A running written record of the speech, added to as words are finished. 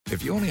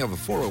If you only have a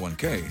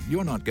 401k,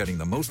 you're not getting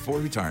the most for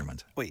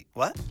retirement. Wait,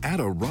 what? Add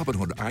a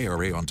Robinhood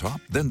IRA on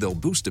top, then they'll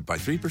boost it by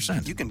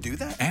 3%. You can do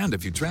that? And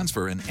if you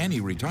transfer in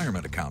any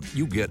retirement account,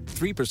 you get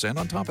 3%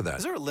 on top of that.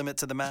 Is there a limit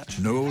to the match?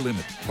 No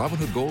limit.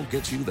 Robinhood Gold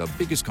gets you the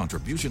biggest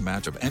contribution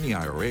match of any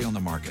IRA on the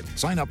market.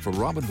 Sign up for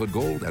Robinhood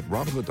Gold at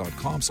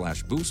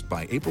Robinhood.com/boost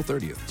by April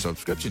 30th.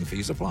 Subscription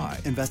fees apply.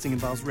 Investing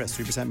involves risk.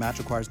 3% match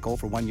requires gold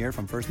for 1 year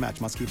from first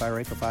match. Must keep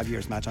IRA for 5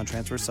 years. Match on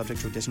transfers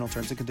subject to additional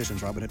terms and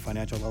conditions. Robinhood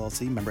Financial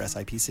LLC, member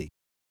SIPC.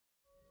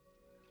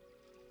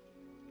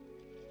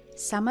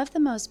 Some of the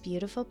most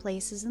beautiful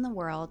places in the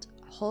world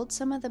hold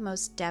some of the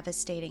most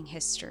devastating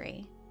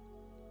history.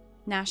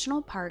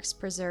 National parks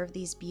preserve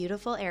these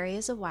beautiful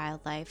areas of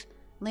wildlife,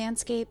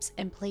 landscapes,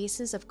 and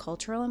places of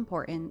cultural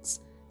importance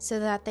so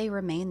that they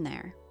remain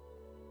there.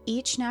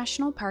 Each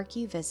national park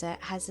you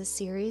visit has a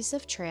series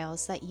of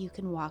trails that you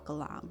can walk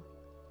along.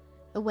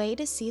 A way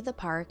to see the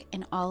park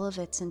in all of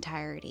its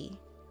entirety,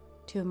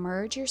 to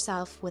immerse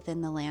yourself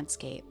within the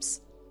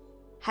landscapes.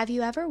 Have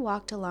you ever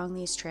walked along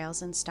these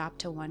trails and stopped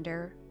to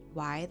wonder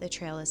why the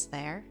trail is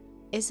there?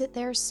 Is it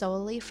there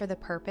solely for the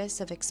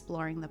purpose of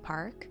exploring the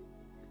park?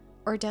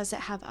 Or does it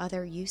have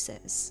other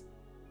uses?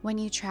 When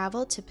you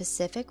travel to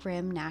Pacific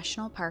Rim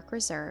National Park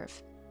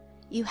Reserve,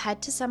 you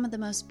head to some of the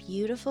most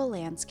beautiful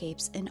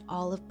landscapes in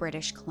all of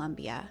British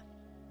Columbia.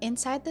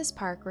 Inside this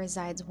park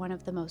resides one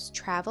of the most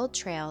traveled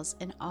trails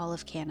in all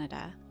of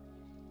Canada,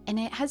 and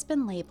it has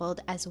been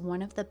labeled as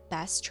one of the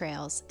best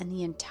trails in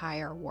the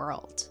entire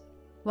world.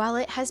 While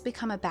it has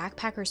become a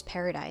backpacker's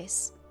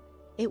paradise,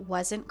 it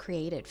wasn't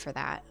created for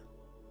that.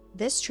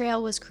 This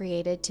trail was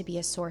created to be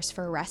a source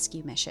for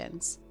rescue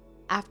missions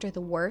after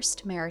the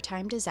worst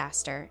maritime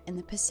disaster in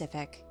the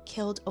Pacific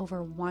killed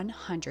over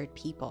 100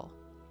 people.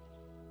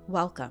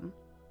 Welcome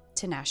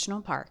to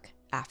National Park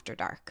After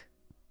Dark.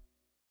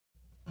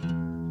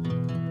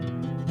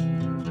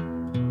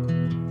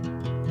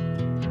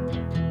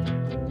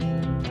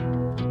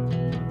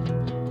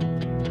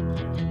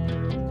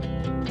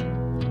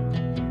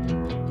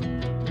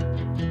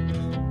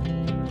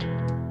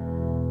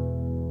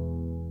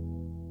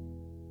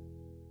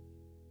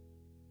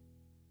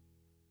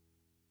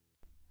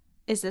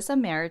 Is this a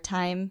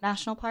maritime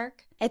national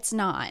park? It's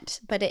not,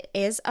 but it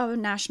is a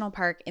national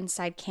park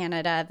inside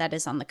Canada that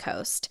is on the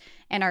coast,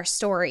 and our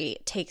story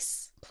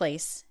takes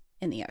place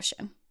in the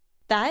ocean.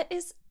 That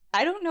is,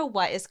 I don't know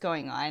what is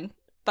going on,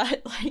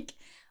 but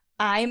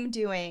I'm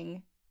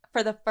doing,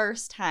 for the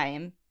first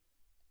time,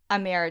 a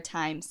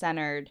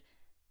maritime-centered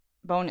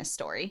bonus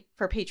story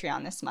for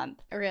Patreon this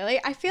month. Really?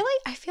 I feel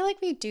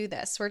like we do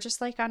this. We're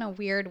just on a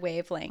weird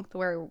wavelength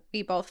where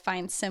we both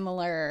find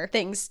similar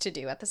things to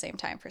do at the same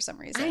time for some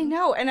reason. I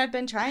know, and I've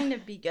been trying to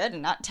be good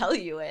and not tell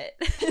you it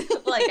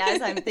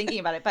as I'm thinking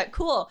about it, but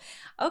cool.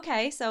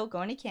 Okay, so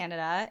going to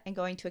Canada and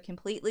going to a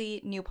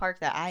completely new park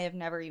that I have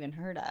never even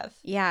heard of.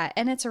 Yeah,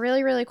 and it's a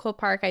really, really cool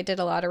park. I did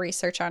a lot of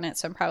research on it,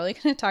 so I'm probably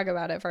going to talk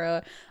about it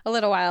for a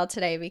little while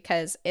today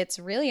because it's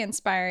really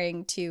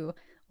inspiring to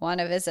want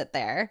to visit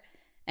there.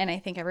 And I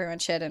think everyone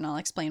should, and I'll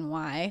explain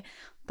why.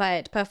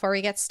 But before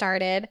we get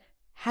started,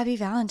 happy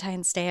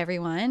Valentine's Day,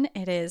 everyone.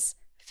 It is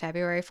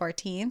February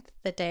 14th,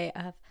 the day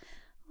of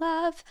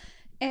love.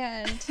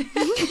 And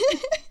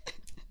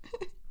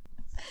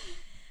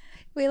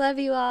we love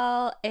you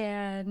all.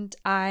 And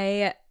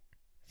I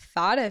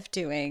thought of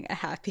doing a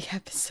happy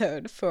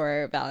episode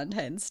for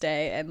Valentine's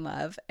Day and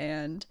love,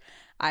 and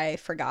I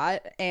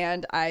forgot,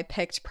 and I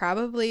picked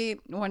probably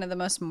one of the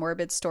most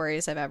morbid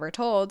stories I've ever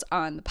told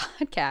on the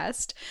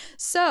podcast.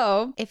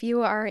 So if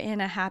you are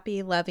in a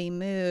happy, lovey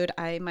mood,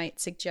 I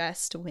might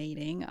suggest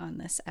waiting on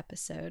this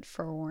episode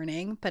for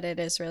warning, but it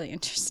is really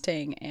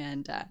interesting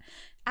and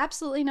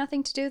absolutely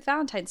nothing to do with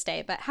Valentine's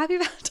Day, but happy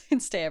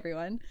Valentine's Day,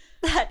 everyone.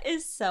 That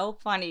is so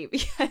funny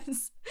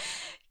because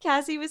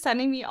Cassie was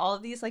sending me all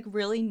of these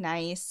really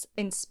nice,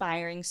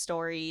 inspiring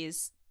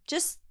stories,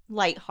 just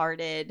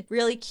lighthearted,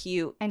 really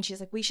cute. And she's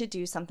like, we should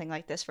do something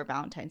like this for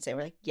Valentine's Day.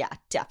 We're like, yeah,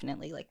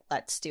 definitely.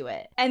 Let's do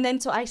it. And then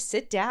so I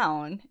sit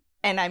down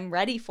and I'm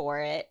ready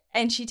for it.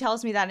 And she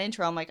tells me that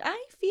intro. I'm like, I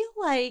feel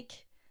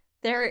like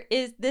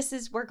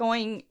we're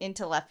going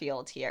into left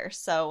field here.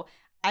 So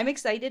I'm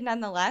excited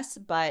nonetheless,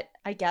 but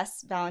I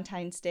guess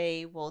Valentine's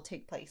Day will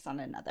take place on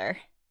another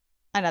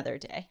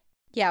day.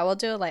 Yeah, we'll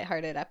do a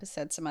lighthearted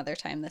episode some other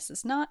time. This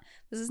is not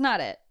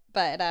it.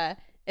 But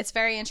it's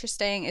very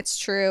interesting. It's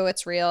true.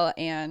 It's real.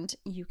 And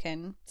you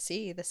can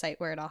see the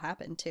site where it all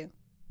happened, too.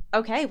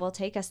 Okay, well,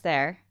 take us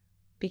there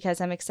because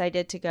I'm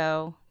excited to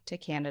go to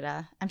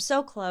Canada. I'm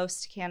so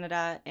close to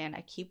Canada and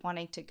I keep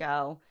wanting to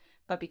go.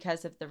 But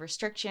because of the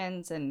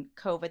restrictions and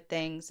COVID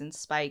things and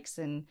spikes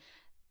and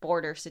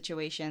border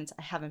situations,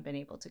 I haven't been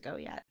able to go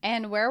yet.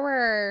 And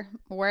where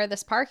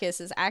this park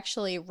is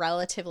actually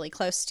relatively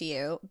close to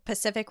you.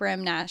 Pacific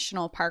Rim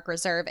National Park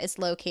Reserve is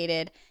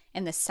located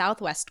in the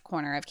southwest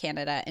corner of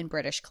Canada in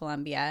British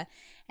Columbia,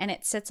 and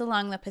it sits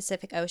along the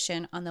Pacific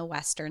Ocean on the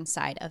western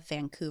side of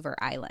Vancouver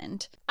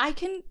Island. I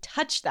can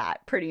touch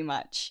that pretty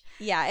much.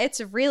 Yeah, it's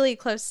really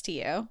close to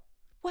you.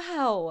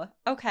 Wow.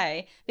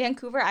 Okay.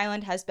 Vancouver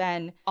Island has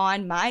been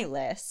on my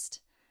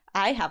list.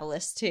 I have a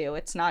list too.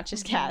 It's not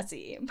just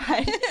Cassie,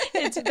 but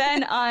it's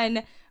been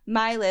on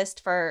my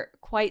list for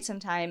quite some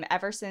time.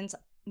 Ever since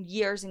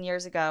years and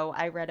years ago,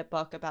 I read a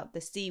book about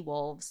the sea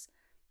wolves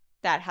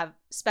that have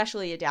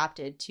specially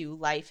adapted to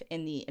life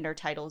in the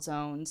intertidal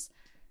zones.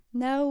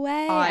 No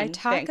way. I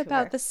talk Vancouver.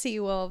 about the sea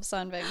wolves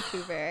on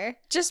Vancouver.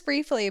 Just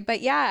briefly, but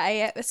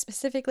yeah, I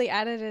specifically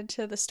added it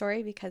to the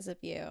story because of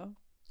you.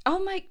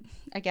 Oh my,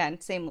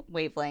 again, same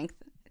wavelength.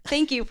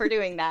 Thank you for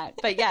doing that.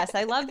 But yes,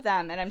 I love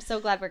them, and I'm so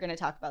glad we're going to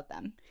talk about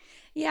them.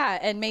 Yeah,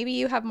 and maybe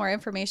you have more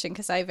information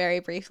because I very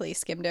briefly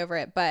skimmed over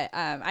it, but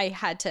I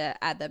had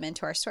to add them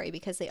into our story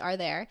because they are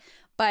there.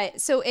 But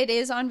so it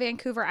is on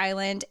Vancouver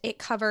Island. It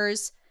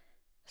covers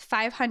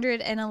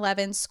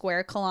 511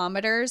 square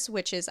kilometers,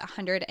 which is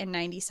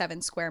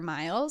 197 square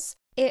miles.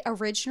 It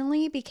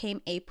originally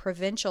became a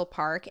provincial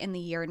park in the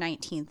year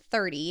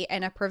 1930,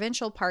 and a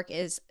provincial park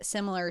is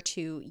similar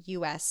to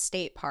U.S.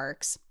 state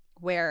parks,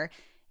 where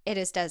it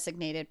is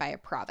designated by a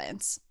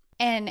province.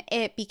 And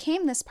it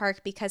became this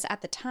park because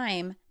at the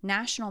time,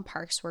 national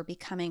parks were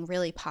becoming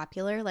really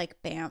popular,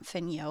 like Banff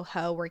and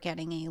Yoho were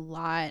getting a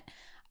lot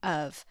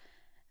of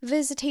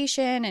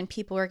visitation and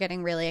people were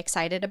getting really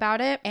excited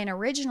about it. And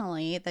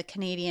originally, the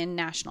Canadian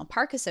National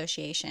Park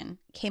Association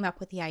came up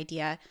with the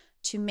idea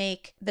to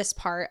make this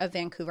part of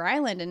Vancouver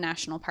Island a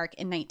national park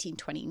in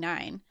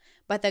 1929.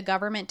 But the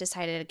government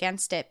decided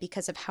against it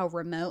because of how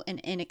remote and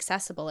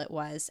inaccessible it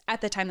was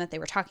at the time that they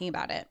were talking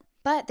about it.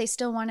 But they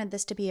still wanted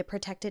this to be a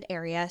protected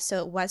area, so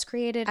it was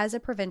created as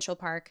a provincial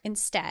park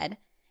instead.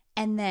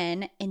 And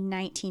then in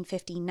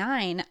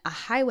 1959, a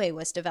highway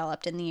was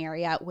developed in the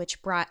area,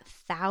 which brought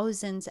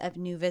thousands of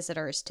new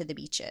visitors to the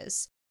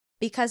beaches.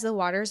 Because the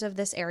waters of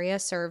this area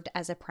served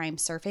as a prime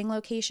surfing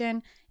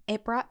location,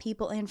 it brought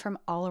people in from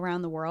all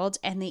around the world,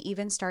 and they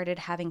even started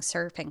having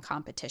surfing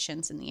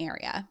competitions in the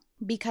area.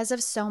 Because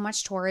of so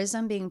much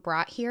tourism being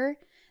brought here,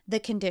 the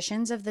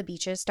conditions of the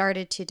beaches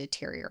started to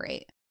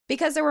deteriorate.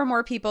 Because there were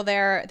more people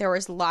there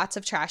was lots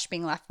of trash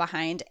being left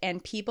behind,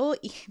 and people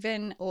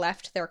even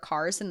left their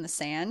cars in the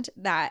sand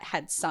that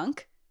had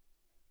sunk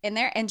in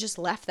there and just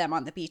left them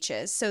on the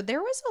beaches. So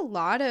there was a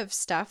lot of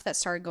stuff that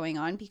started going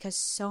on because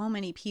so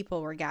many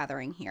people were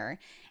gathering here,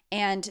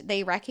 and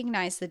they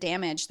recognized the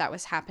damage that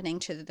was happening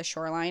to the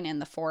shoreline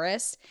and the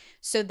forest.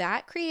 So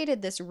that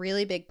created this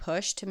really big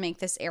push to make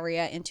this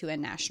area into a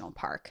national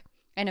park.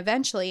 And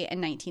eventually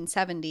in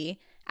 1970,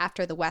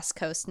 after the West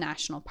Coast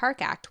National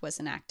Park Act was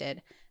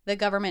enacted, the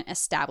government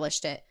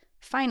established it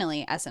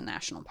finally as a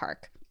national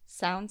park.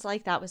 Sounds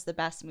like that was the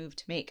best move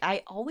to make.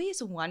 I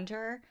always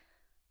wonder,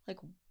 like,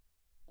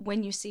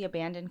 when you see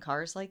abandoned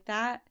cars like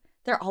that,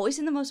 they're always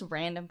in the most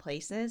random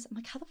places. I'm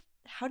like,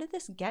 how did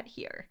this get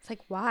here? It's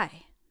like,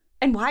 why?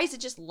 And why is it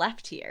just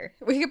left here?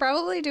 We could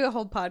probably do a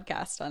whole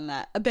podcast on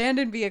that.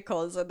 Abandoned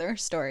vehicles and their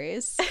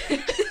stories.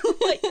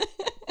 Like,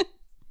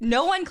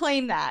 no one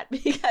claim that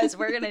because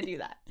we're going to do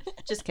that.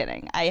 Just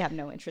kidding. I have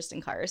no interest in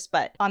cars.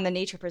 But on the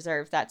nature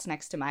preserve that's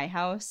next to my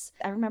house,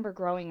 I remember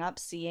growing up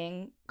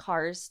seeing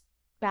cars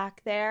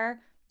back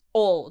there.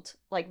 Old,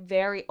 like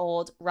very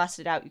old,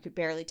 rusted out. You could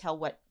barely tell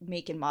what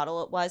make and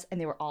model it was. And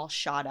they were all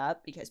shot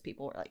up because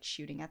people were like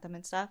shooting at them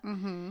and stuff.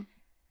 Mm-hmm. And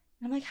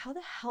I'm like, how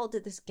the hell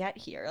did this get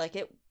here? Like,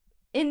 it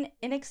in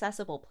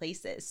inaccessible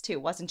places too.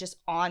 It wasn't just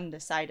on the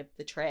side of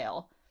the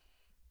trail.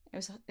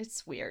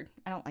 It's weird.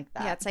 I don't like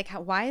that. Yeah, it's like,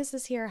 why is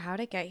this here?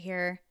 How'd it get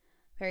here?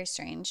 Very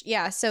strange.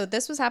 Yeah, so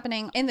this was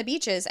happening in the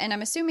beaches, and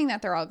I'm assuming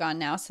that they're all gone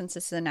now since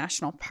this is a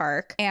national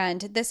park. And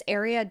this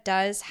area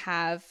does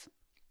have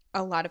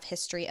a lot of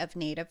history of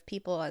Native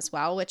people as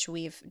well, which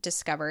we've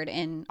discovered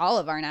in all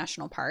of our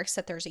national parks,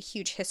 that there's a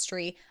huge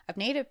history of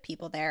Native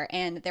people there,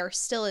 and there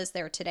still is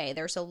there today.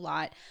 There's a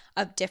lot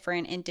of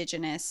different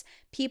Indigenous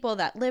people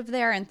that live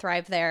there and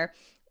thrive there,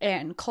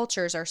 and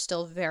cultures are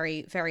still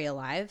very, very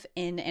alive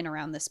in and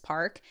around this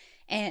park.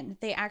 And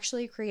they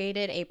actually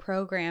created a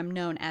program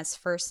known as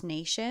First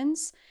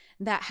Nations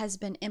that has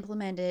been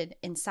implemented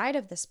inside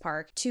of this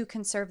park to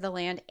conserve the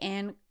land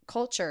and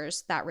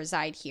cultures that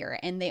reside here.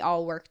 And they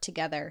all work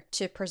together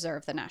to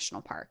preserve the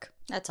national park.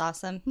 That's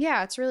awesome.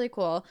 Yeah, it's really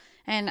cool.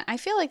 And I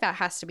feel like that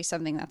has to be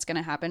something that's going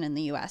to happen in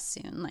the US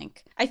soon.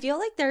 Like, I feel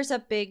like there's a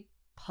big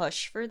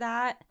push for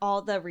that.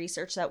 All the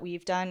research that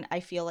we've done, I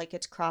feel like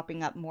it's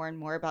cropping up more and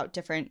more about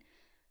different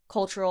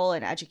cultural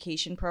and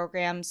education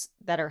programs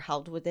that are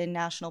held within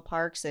national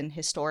parks and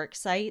historic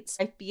sites.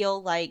 I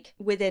feel like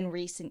within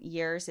recent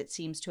years, it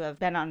seems to have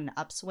been on an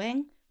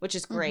upswing, which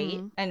is great.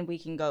 Mm-hmm. And we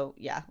can go,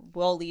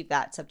 we'll leave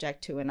that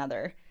subject to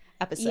another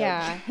episode.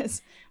 Yeah.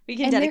 Because we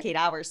can dedicate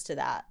hours to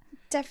that.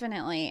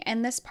 Definitely.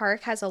 And this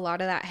park has a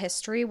lot of that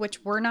history,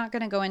 which we're not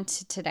going to go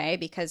into today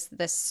because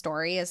this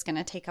story is going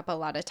to take up a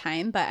lot of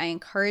time. But I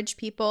encourage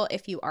people,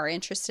 if you are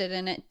interested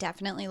in it,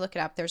 definitely look it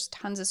up. There's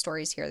tons of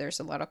stories here.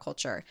 There's a lot of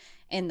culture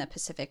in the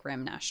Pacific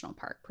Rim National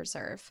Park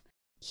Preserve.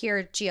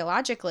 Here,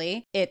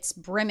 geologically, it's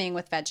brimming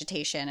with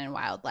vegetation and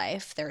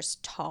wildlife. There's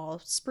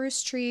tall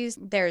spruce trees,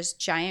 there's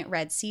giant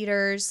red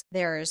cedars,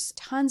 there's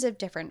tons of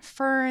different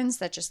ferns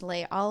that just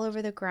lay all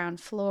over the ground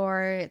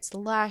floor. It's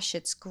lush,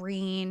 it's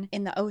green.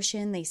 In the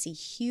ocean, they see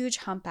huge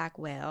humpback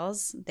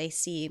whales. They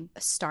see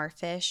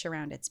starfish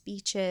around its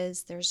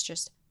beaches. There's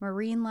just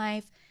marine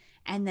life.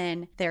 And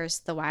then there's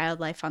the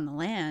wildlife on the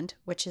land,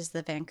 which is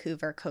the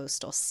Vancouver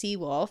coastal sea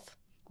wolf,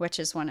 which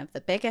is one of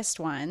the biggest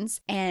ones.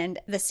 And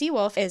the sea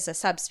wolf is a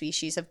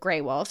subspecies of gray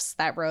wolves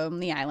that roam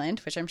the island,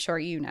 which I'm sure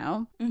you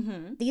know.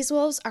 Mm-hmm. These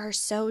wolves are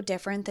so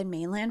different than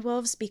mainland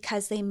wolves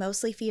because they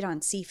mostly feed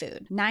on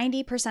seafood.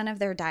 90% of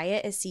their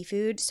diet is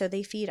seafood, so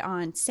they feed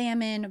on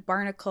salmon,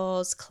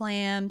 barnacles,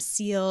 clams,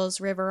 seals,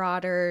 river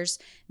otters.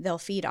 They'll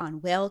feed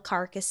on whale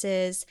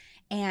carcasses,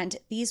 and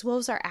these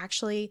wolves are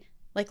actually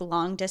like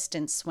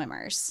long-distance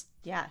swimmers.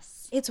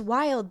 Yes. It's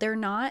wild. They're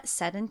not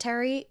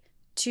sedentary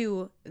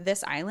to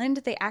this island.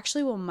 They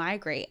actually will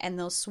migrate and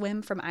they'll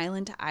swim from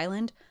island to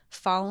island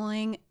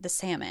following the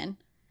salmon.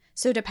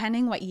 So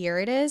depending what year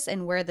it is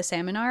and where the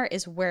salmon are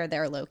is where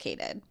they're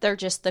located. They're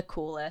just the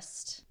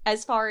coolest.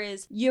 As far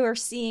as you're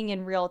seeing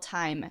in real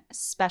time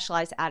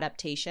specialized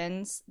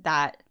adaptations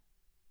that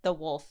the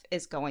wolf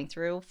is going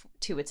through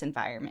to its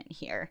environment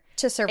here.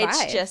 To survive.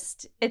 It's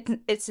just,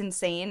 it's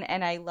insane.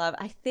 And I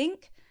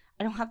think,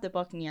 I don't have the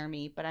book near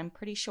me, but I'm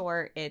pretty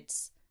sure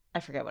I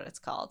forget what it's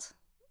called.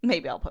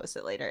 Maybe I'll post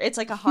it later. It's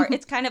like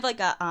it's kind of like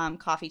a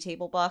coffee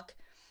table book,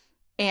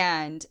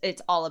 and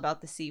it's all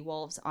about the sea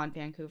wolves on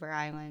Vancouver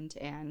Island,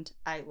 and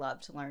I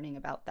loved learning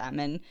about them.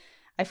 And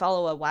I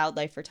follow a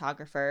wildlife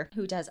photographer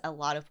who does a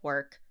lot of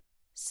work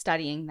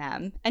studying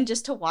them, and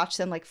just to watch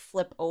them like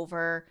flip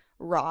over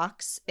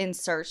rocks in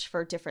search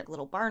for different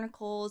little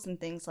barnacles and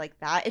things like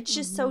that. It's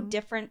just so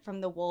different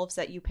from the wolves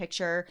that you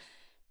picture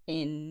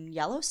in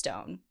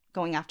Yellowstone,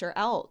 going after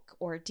elk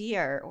or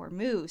deer or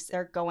moose.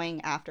 They're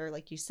going after,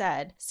 like you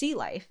said, sea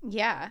life.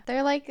 Yeah.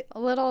 They're like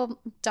little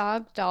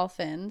dog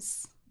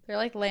dolphins. They're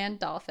like land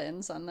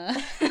dolphins on the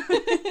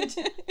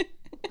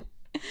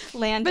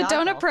land. But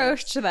don't dolphins.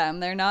 approach them.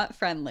 They're not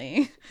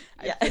friendly.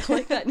 Yeah. I feel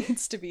like that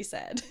needs to be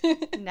said.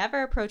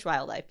 Never approach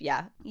wildlife.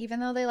 Yeah. Even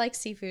though they like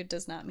seafood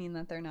does not mean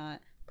that they're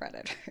not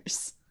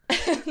predators.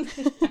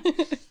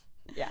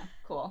 Yeah.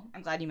 Cool.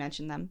 I'm glad you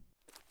mentioned them.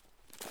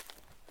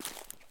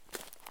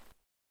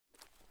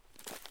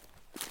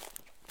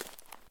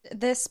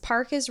 This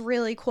park is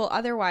really cool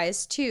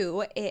otherwise,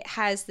 too. It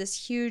has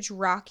this huge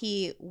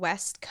rocky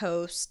west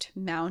coast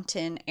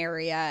mountain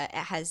area. It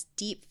has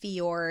deep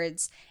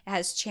fjords. It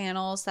has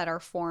channels that are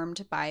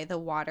formed by the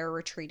water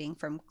retreating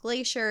from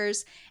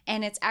glaciers.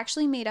 And it's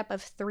actually made up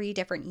of 3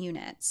 different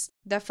units.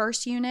 The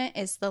first unit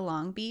is the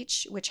Long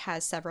Beach, which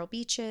has several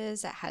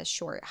beaches. It has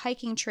short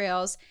hiking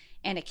trails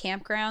and a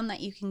campground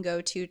that you can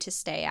go to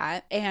stay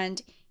at.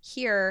 And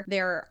here,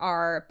 there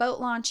are boat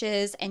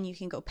launches and you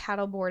can go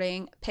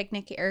paddleboarding,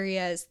 picnic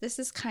areas. This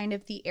is kind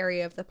of the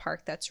area of the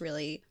park that's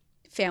really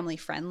family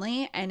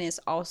friendly and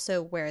is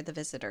also where the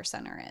visitor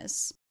center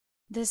is.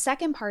 The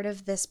second part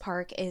of this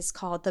park is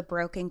called the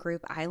Broken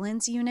Group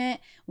Islands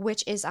unit,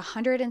 which is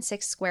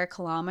 106 square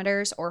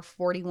kilometers or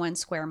 41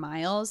 square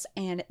miles.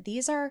 And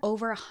these are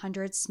over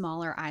 100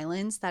 smaller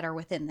islands that are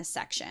within this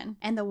section.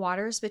 And the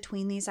waters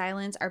between these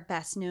islands are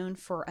best known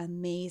for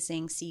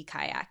amazing sea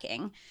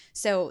kayaking.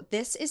 So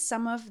this is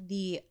some of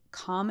the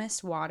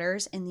calmest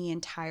waters in the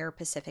entire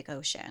Pacific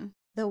Ocean.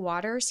 The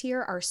waters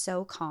here are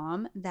so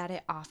calm that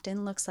it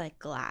often looks like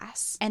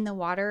glass. And the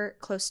water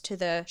close to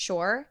the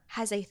shore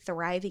has a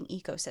thriving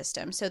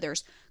ecosystem. So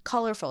there's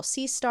colorful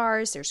sea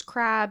stars, there's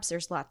crabs,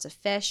 there's lots of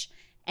fish,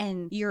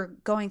 and you're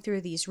going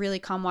through these really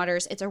calm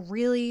waters. It's a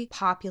really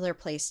popular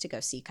place to go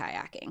sea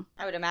kayaking.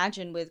 I would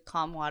imagine with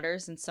calm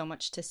waters and so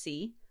much to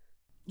see,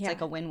 it's like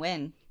a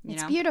win-win.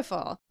 It's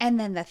beautiful. And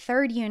then the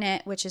third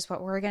unit, which is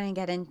what we're going to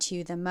get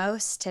into the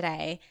most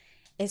today,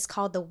 is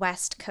called the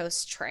West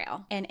Coast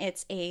Trail. And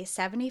it's a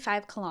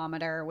 75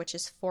 kilometer, which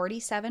is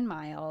 47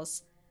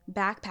 miles,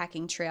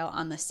 backpacking trail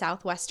on the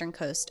southwestern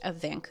coast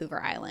of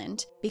Vancouver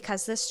Island.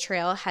 Because this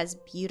trail has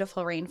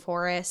beautiful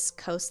rainforests,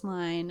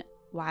 coastline,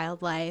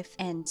 wildlife,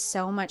 and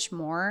so much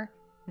more,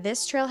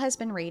 this trail has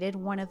been rated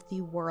one of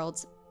the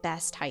world's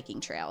best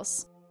hiking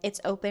trails.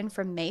 It's open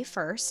from May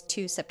 1st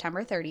to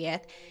September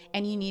 30th,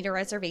 and you need a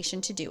reservation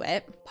to do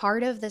it.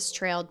 Part of this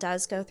trail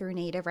does go through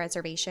native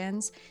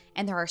reservations,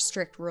 and there are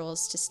strict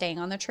rules to staying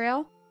on the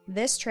trail.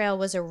 This trail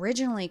was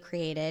originally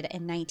created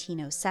in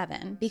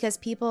 1907 because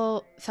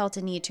people felt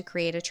a need to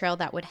create a trail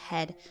that would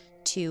head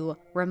to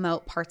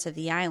remote parts of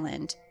the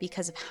island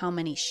because of how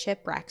many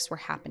shipwrecks were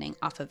happening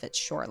off of its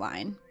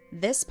shoreline.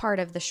 This part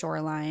of the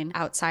shoreline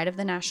outside of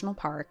the national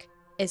park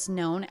is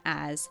known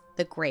as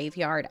the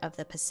Graveyard of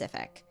the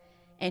Pacific.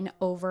 And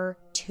over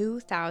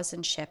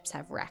 2,000 ships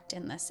have wrecked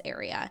in this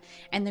area.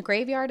 And the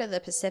Graveyard of the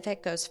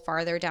Pacific goes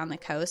farther down the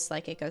coast,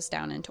 like it goes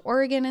down into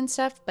Oregon and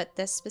stuff, but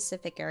this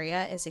specific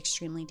area is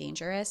extremely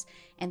dangerous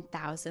and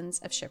thousands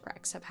of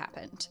shipwrecks have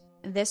happened.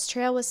 This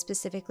trail was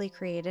specifically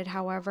created,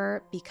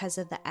 however, because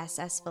of the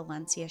SS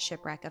Valencia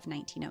shipwreck of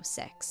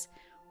 1906,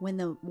 when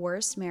the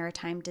worst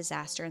maritime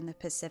disaster in the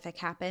Pacific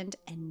happened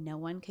and no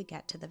one could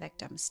get to the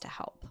victims to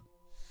help.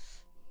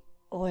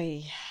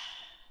 Oy.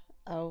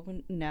 Oh,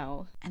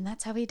 no. And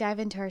that's how we dive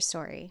into our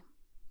story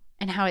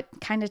and how it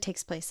kind of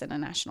takes place in a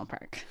national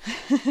park.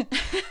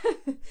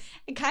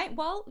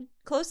 Well,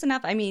 close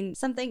enough. I mean,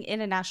 something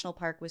in a national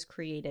park was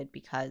created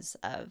because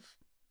of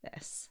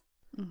this.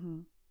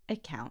 Mm-hmm.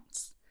 It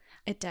counts.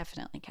 It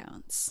definitely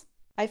counts.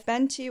 I've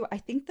been to, I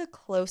think the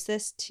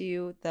closest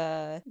to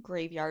the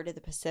Graveyard of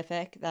the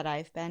Pacific that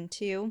I've been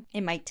to,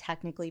 it might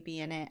technically be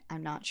in it.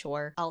 I'm not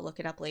sure. I'll look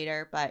it up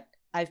later, but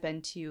I've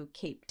been to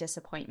Cape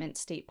Disappointment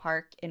State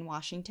Park in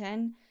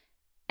Washington,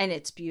 and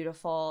it's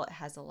beautiful. It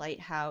has a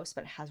lighthouse,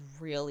 but it has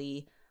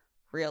really,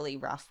 really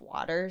rough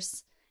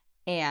waters.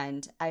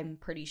 And I'm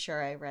pretty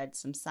sure I read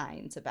some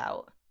signs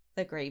about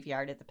the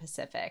Graveyard of the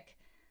Pacific.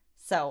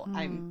 So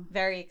I'm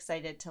very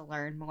excited to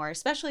learn more,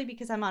 especially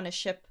because I'm on a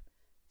ship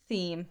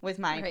theme with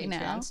my right Patreon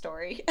now.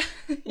 Story.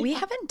 We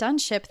haven't done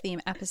ship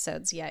theme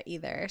episodes yet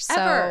either. So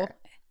Ever.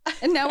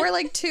 And now we're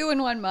like 2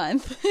 in 1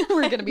 month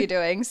we're going to be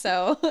doing.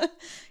 So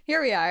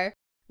here we are.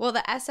 Well,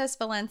 the SS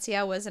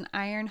Valencia was an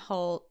iron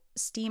hull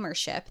steamer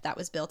ship that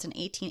was built in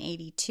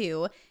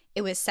 1882.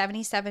 It was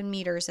 77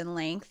 meters in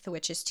length,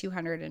 which is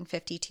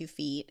 252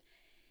 feet.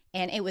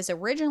 And it was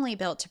originally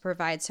built to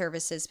provide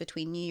services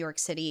between New York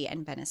City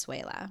and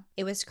Venezuela.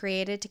 It was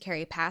created to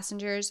carry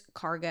passengers,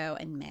 cargo,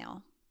 and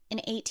mail. In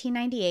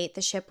 1898,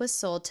 the ship was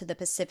sold to the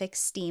Pacific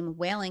Steam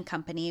Whaling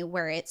Company,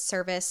 where it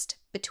serviced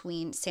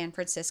between San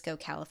Francisco,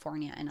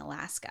 California, and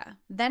Alaska.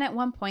 Then at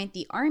one point,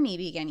 the Army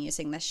began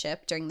using the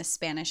ship during the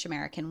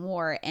Spanish-American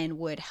War and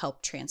would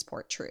help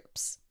transport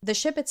troops. The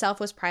ship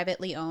itself was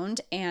privately owned,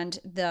 and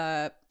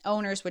the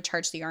owners would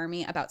charge the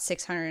Army about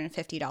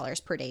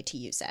 $650 per day to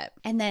use it.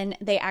 And then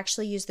they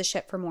actually used the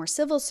ship for more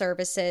civil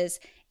services,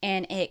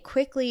 and it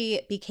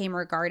quickly became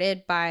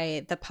regarded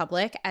by the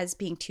public as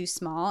being too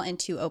small and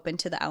too open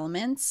to the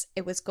elements.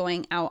 It was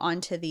going out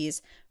onto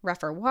these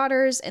rougher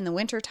waters in the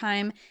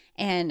wintertime,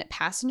 and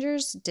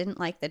passengers didn't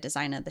like the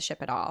design of the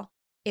ship at all.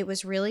 It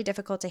was really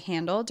difficult to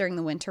handle during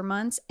the winter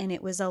months, and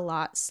it was a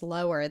lot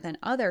slower than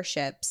other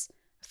ships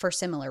for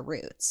similar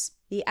routes.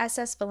 The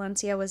SS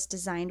Valencia was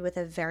designed with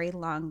a very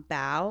long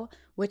bow,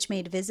 which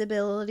made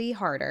visibility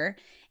harder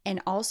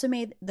and also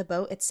made the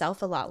boat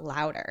itself a lot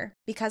louder.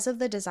 Because of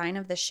the design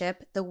of the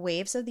ship, the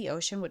waves of the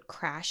ocean would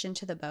crash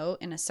into the boat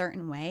in a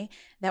certain way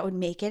that would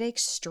make it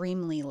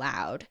extremely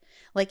loud.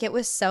 Like, it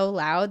was so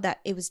loud that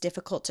it was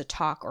difficult to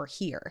talk or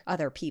hear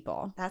other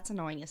people. That's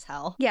annoying as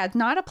hell. Yeah,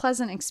 not a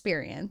pleasant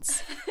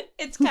experience.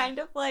 It's kind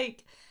of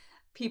like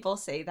people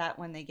say that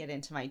when they get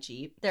into my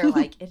Jeep. They're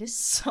like, it is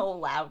so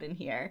loud in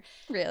here.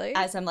 Really?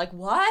 As I'm like,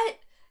 what?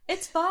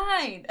 It's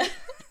fine.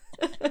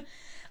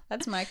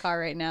 That's my car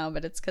right now,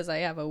 but it's because I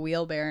have a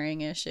wheel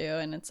bearing issue,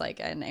 and it's like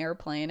an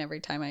airplane every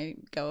time I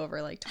go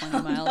over like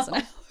 20 miles an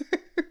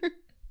hour.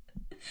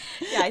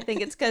 Yeah, I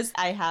think it's because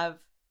I have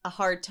a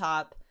hard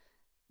top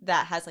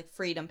that has like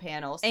freedom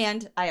panels,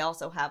 and I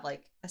also have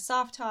like a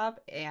soft top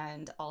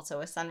and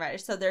also a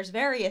Sunrider. So there's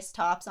various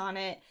tops on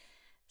it.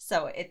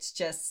 So it's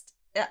just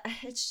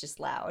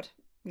loud,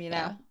 you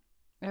know?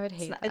 Yeah, I would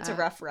hate that. It's a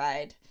rough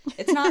ride.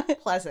 It's not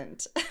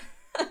pleasant.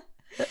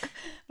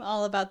 I'm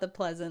all about the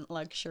pleasant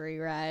luxury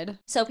ride.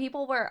 So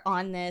people were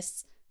on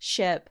this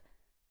ship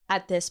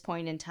at this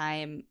point in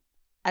time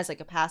as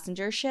like a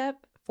passenger ship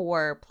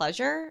for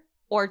pleasure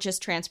or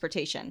just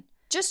transportation?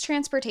 Just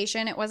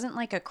transportation. It wasn't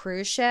like a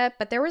cruise ship,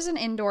 but there was an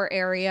indoor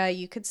area.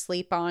 You could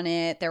sleep on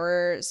it.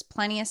 There was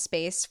plenty of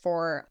space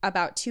for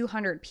about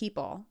 200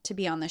 people to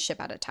be on the ship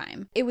at a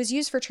time. It was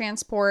used for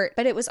transport,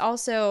 but it was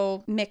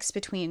also mixed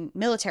between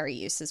military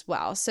use as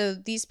well. So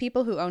these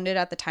people who owned it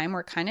at the time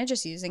were kind of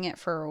just using it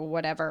for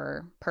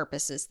whatever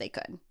purposes they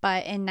could.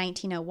 But in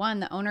 1901,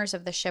 the owners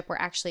of the ship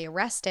were actually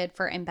arrested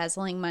for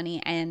embezzling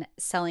money and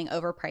selling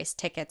overpriced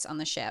tickets on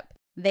the ship.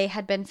 They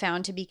had been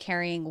found to be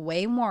carrying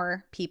way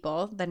more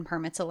people than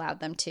permits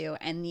allowed them to,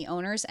 and the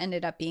owners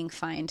ended up being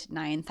fined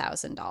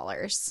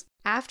 $9,000.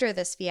 After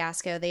this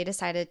fiasco, they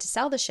decided to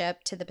sell the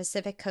ship to the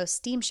Pacific Coast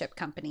Steamship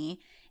Company,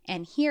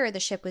 and here the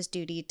ship was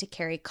dutied to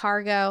carry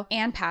cargo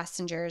and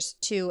passengers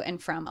to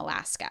and from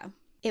Alaska.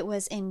 It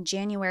was in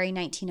January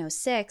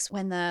 1906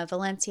 when the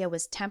Valencia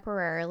was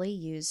temporarily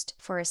used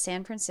for a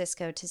San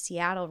Francisco to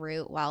Seattle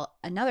route while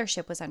another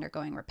ship was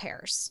undergoing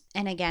repairs.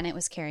 And again, it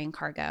was carrying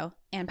cargo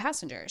and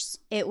passengers.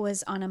 It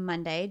was on a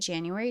Monday,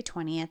 January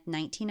 20th,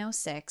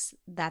 1906,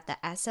 that the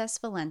SS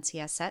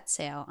Valencia set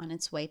sail on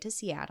its way to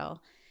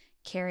Seattle,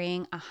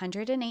 carrying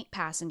 108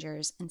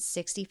 passengers and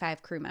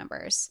 65 crew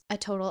members, a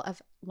total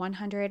of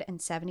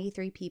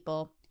 173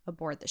 people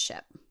aboard the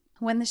ship.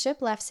 When the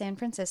ship left San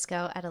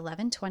Francisco at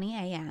 11:20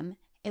 a.m.,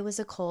 it was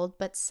a cold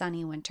but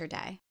sunny winter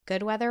day.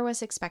 Good weather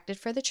was expected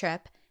for the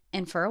trip,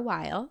 and for a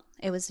while,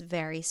 it was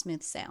very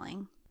smooth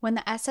sailing. When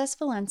the SS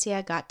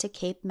Valencia got to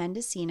Cape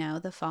Mendocino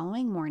the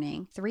following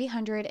morning,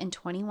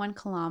 321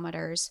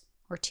 kilometers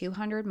or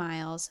 200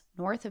 miles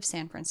north of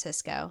San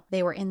Francisco,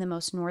 they were in the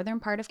most northern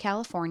part of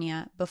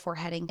California before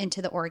heading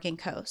into the Oregon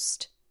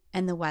coast,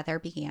 and the weather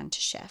began to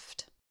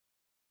shift.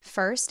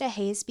 First, a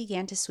haze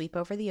began to sweep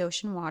over the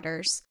ocean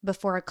waters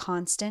before a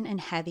constant and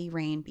heavy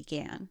rain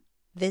began.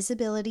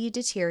 Visibility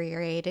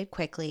deteriorated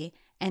quickly,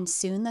 and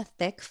soon the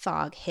thick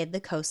fog hid the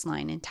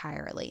coastline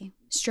entirely.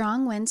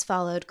 Strong winds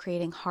followed,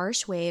 creating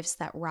harsh waves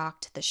that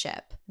rocked the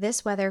ship.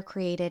 This weather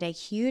created a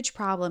huge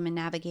problem in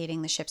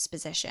navigating the ship's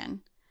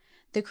position.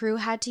 The crew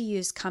had to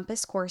use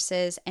compass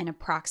courses and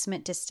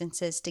approximate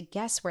distances to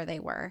guess where they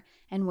were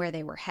and where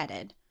they were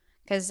headed.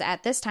 Because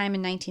at this time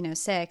in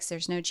 1906,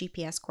 there's no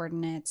GPS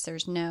coordinates,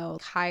 there's no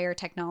higher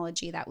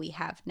technology that we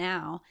have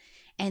now,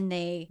 and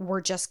they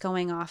were just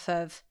going off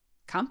of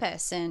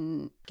compass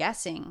and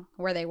guessing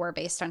where they were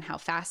based on how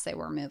fast they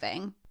were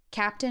moving.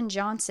 Captain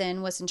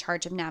Johnson was in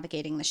charge of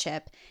navigating the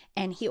ship,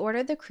 and he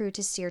ordered the crew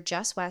to steer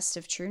just west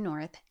of true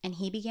north, and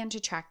he began to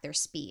track their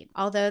speed.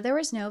 Although there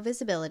was no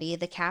visibility,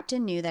 the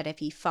captain knew that if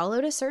he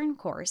followed a certain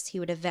course, he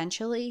would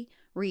eventually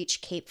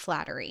reach Cape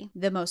Flattery,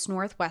 the most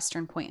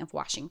northwestern point of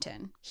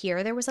Washington.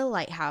 Here there was a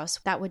lighthouse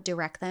that would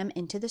direct them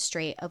into the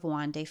Strait of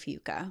Juan de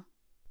Fuca.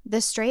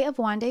 The Strait of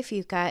Juan de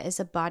Fuca is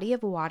a body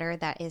of water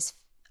that is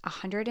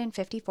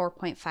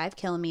 154.5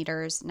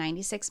 kilometers,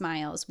 96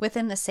 miles,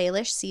 within the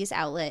Salish Sea's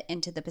outlet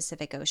into the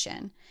Pacific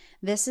Ocean.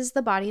 This is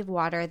the body of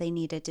water they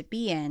needed to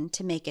be in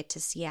to make it to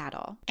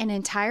Seattle. An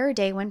entire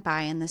day went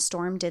by and the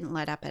storm didn't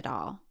let up at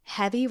all.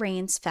 Heavy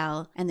rains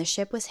fell and the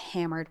ship was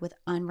hammered with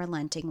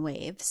unrelenting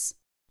waves.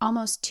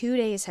 Almost 2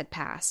 days had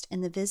passed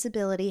and the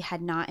visibility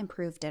had not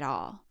improved at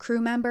all. Crew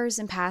members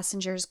and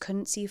passengers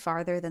couldn't see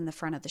farther than the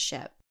front of the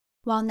ship.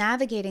 While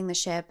navigating the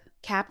ship,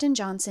 Captain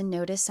Johnson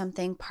noticed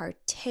something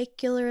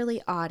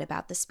particularly odd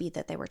about the speed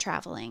that they were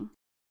traveling.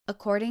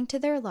 According to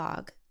their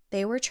log,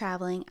 they were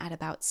traveling at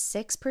about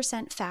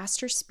 6%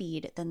 faster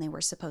speed than they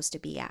were supposed to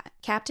be at.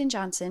 Captain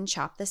Johnson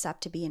chopped this up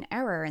to be an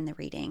error in the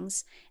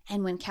readings,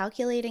 and when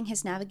calculating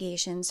his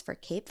navigations for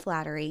Cape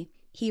Flattery,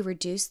 he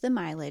reduced the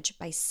mileage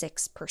by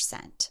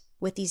 6%.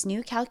 With these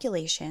new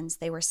calculations,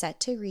 they were set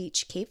to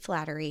reach Cape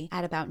Flattery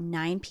at about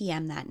 9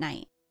 p.m. that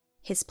night.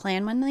 His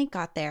plan when they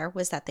got there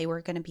was that they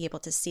were going to be able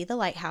to see the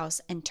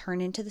lighthouse and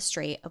turn into the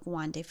Strait of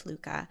Juan de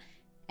Fuca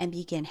and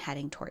begin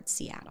heading towards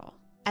Seattle.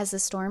 As the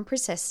storm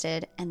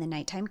persisted and the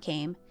nighttime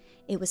came,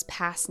 it was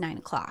past 9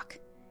 o'clock,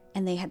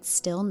 and they had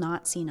still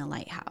not seen a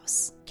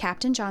lighthouse.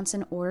 Captain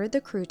Johnson ordered the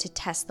crew to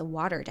test the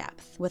water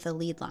depth with a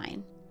lead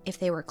line. If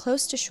they were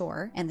close to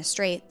shore and the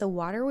strait, the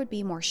water would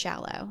be more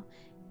shallow,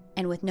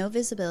 and with no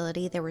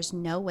visibility, there was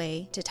no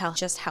way to tell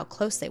just how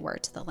close they were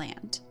to the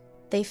land.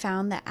 They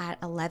found that at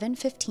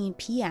 11:15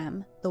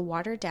 p.m., the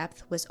water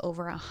depth was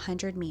over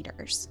 100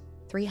 meters,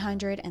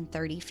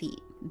 330 feet.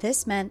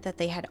 This meant that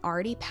they had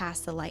already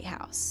passed the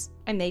lighthouse.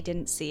 And they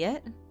didn't see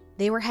it?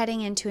 They were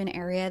heading into an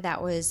area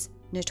that was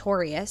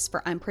notorious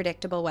for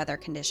unpredictable weather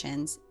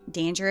conditions,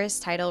 dangerous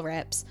tidal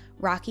rips,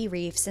 rocky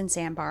reefs, and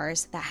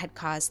sandbars that had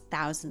caused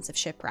thousands of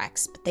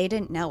shipwrecks, but they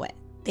didn't know it.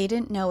 They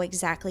didn't know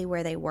exactly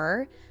where they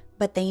were,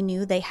 but they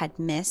knew they had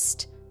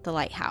missed the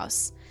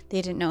lighthouse.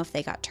 They didn't know if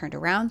they got turned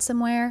around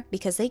somewhere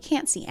because they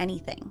can't see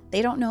anything.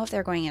 They don't know if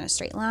they're going in a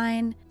straight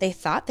line. They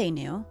thought they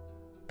knew,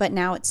 but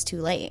now it's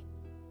too late.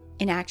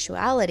 In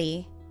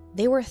actuality,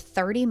 they were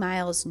 30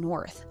 miles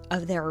north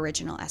of their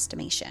original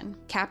estimation.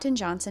 Captain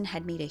Johnson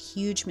had made a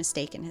huge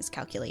mistake in his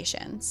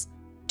calculations.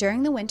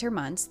 During the winter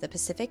months, the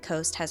Pacific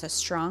coast has a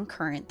strong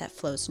current that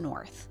flows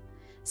north,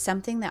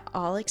 something that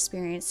all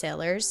experienced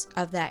sailors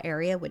of that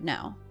area would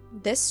know.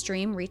 This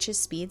stream reaches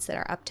speeds that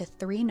are up to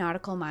 3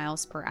 nautical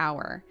miles per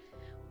hour,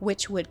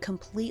 which would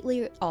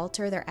completely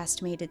alter their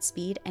estimated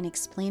speed and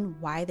explain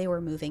why they were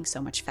moving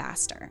so much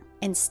faster.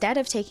 Instead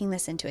of taking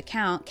this into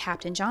account,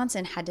 Captain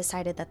Johnson had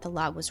decided that the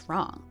log was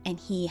wrong, and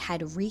he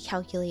had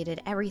recalculated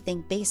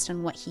everything based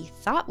on what he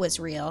thought was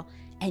real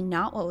and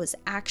not what was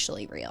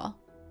actually real.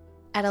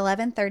 At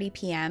 11:30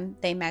 p.m.,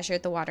 they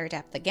measured the water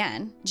depth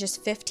again,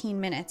 just 15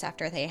 minutes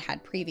after they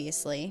had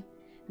previously.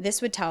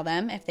 This would tell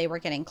them if they were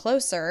getting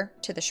closer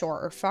to the shore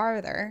or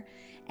farther,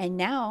 and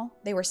now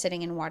they were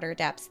sitting in water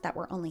depths that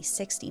were only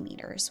 60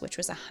 meters, which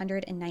was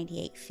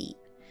 198 feet,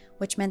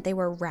 which meant they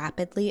were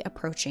rapidly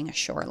approaching a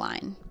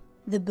shoreline.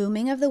 The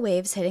booming of the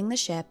waves hitting the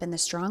ship and the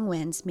strong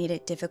winds made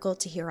it difficult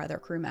to hear other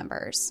crew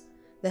members.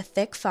 The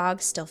thick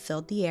fog still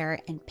filled the air,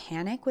 and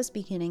panic was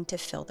beginning to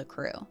fill the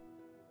crew.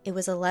 It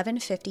was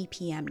 11:50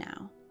 p.m.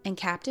 now, and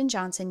Captain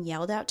Johnson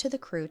yelled out to the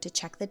crew to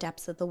check the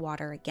depths of the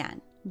water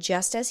again.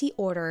 Just as he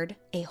ordered,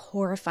 a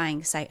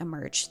horrifying sight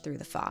emerged through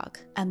the fog.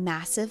 A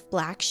massive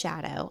black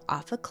shadow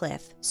off a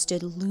cliff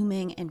stood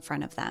looming in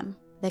front of them.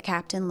 The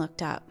captain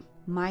looked up.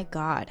 My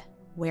God,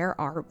 where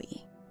are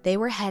we? They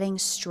were heading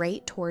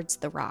straight towards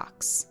the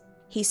rocks.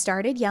 He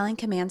started yelling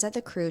commands at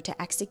the crew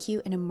to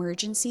execute an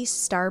emergency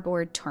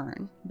starboard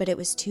turn, but it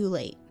was too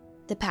late.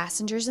 The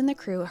passengers and the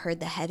crew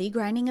heard the heavy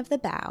grinding of the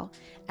bow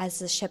as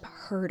the ship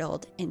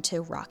hurtled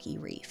into rocky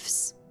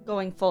reefs.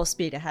 Going full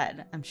speed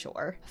ahead, I'm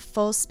sure.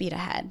 Full speed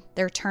ahead.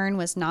 Their turn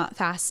was not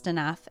fast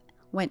enough,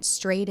 went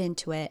straight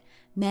into it.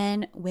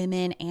 Men,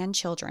 women, and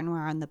children were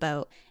on the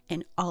boat,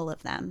 and all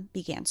of them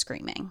began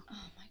screaming.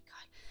 Oh my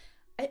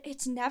God.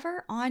 It's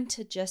never on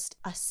to just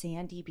a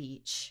sandy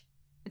beach.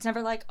 It's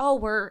never like, oh,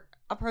 we're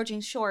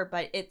approaching shore,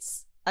 but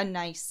it's a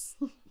nice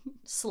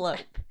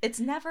slope. It's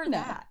never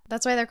that.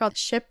 That's why they're called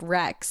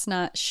shipwrecks,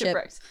 not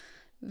Shipwrecks.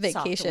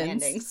 vacations. Soft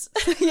landings.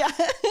 Yeah.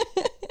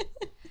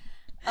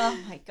 Oh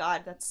my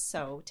God, that's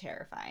so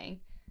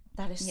terrifying.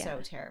 That is so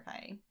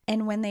terrifying.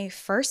 And when they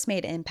first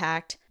made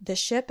impact, the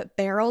ship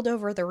barreled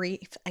over the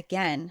reef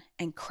again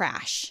and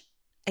crashed.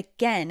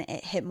 Again,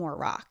 it hit more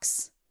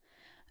rocks.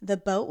 The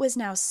boat was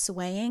now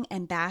swaying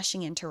and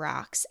bashing into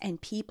rocks,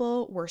 and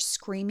people were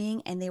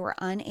screaming and they were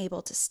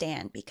unable to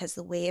stand because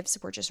the waves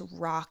were just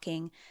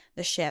rocking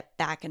the ship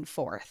back and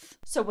forth.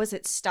 So was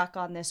it stuck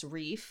on this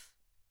reef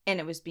and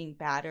it was being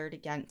battered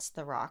against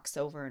the rocks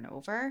over and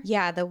over?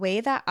 Yeah, the way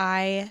that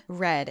I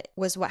read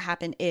was what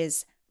happened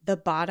is the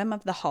bottom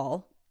of the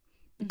hull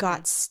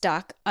got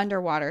stuck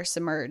underwater,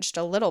 submerged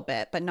a little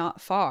bit, but not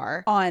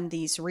far on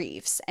these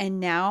reefs. And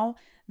now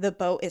the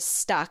boat is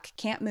stuck,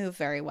 can't move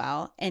very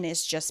well, and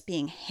is just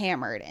being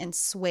hammered and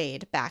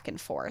swayed back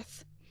and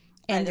forth.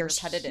 And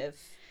there's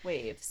repetitive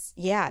waves.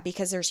 Yeah,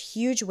 because there's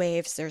huge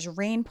waves, there's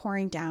rain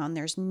pouring down,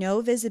 there's no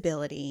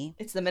visibility.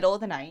 It's the middle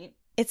of the night.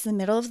 It's the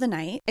middle of the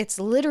night. It's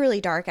literally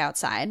dark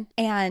outside.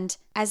 And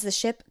as the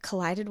ship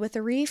collided with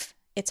the reef,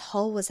 its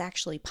hull was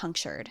actually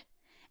punctured.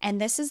 And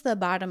this is the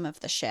bottom of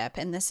the ship.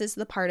 And this is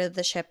the part of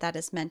the ship that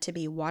is meant to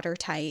be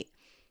watertight,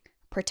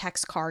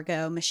 protects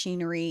cargo,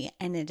 machinery,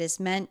 and it is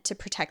meant to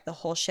protect the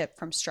whole ship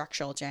from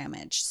structural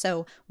damage.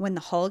 So when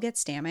the hull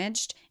gets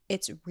damaged,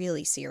 it's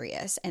really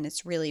serious and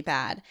it's really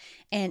bad.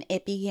 And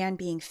it began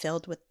being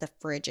filled with the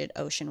frigid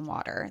ocean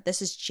water.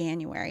 This is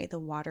January. The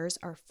waters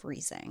are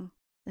freezing.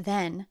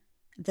 Then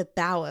the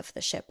bow of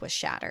the ship was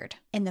shattered.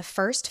 In the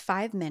first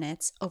 5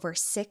 minutes, over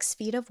 6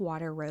 feet of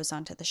water rose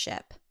onto the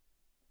ship.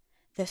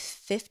 The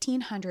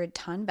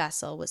 1,500-ton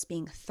vessel was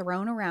being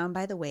thrown around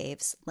by the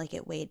waves like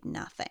it weighed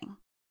nothing.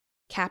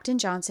 Captain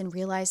Johnson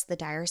realized the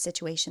dire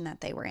situation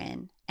that they were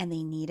in, and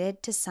they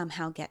needed to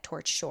somehow get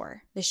towards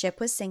shore. The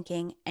ship was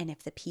sinking, and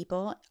if the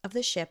people of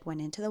the ship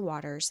went into the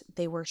waters,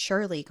 they were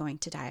surely going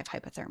to die of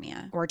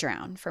hypothermia or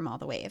drown from all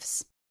the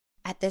waves.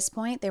 At this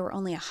point, they were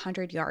only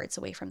 100 yards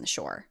away from the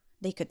shore.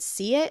 They could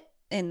see it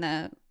in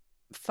the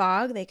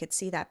fog. They could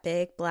see that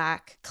big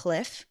black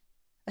cliff,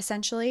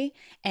 essentially,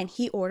 and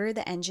he ordered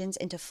the engines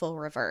into full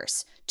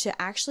reverse to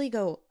actually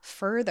go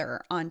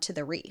further onto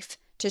the reef,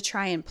 to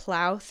try and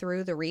plow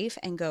through the reef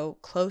and go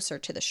closer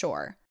to the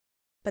shore.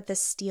 But the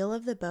steel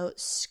of the boat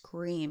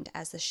screamed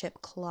as the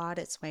ship clawed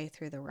its way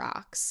through the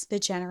rocks. The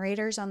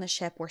generators on the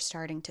ship were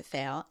starting to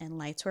fail and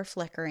lights were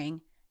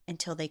flickering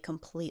until they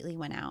completely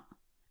went out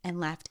and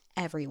left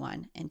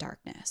everyone in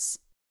darkness.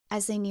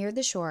 As they neared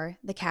the shore,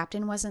 the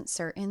captain wasn't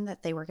certain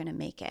that they were going to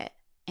make it,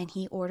 and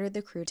he ordered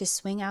the crew to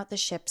swing out the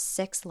ship's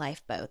 6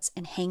 lifeboats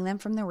and hang them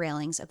from the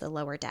railings of the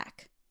lower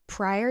deck.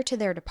 Prior to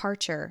their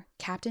departure,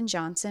 Captain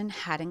Johnson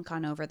hadn't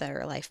gone over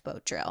their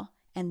lifeboat drill,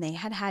 and they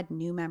had had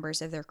new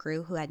members of their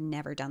crew who had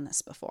never done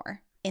this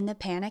before. In the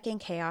panic and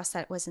chaos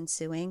that was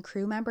ensuing,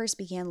 crew members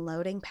began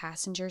loading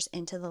passengers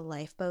into the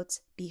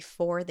lifeboats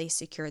before they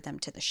secured them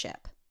to the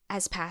ship.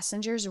 As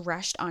passengers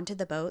rushed onto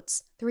the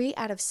boats, 3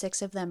 out of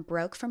 6 of them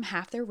broke from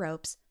half their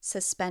ropes,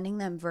 suspending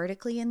them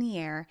vertically in the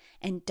air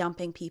and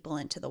dumping people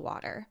into the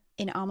water.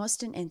 In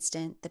almost an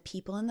instant, the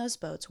people in those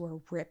boats were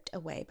ripped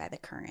away by the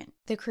current.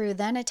 The crew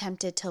then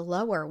attempted to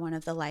lower one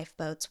of the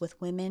lifeboats with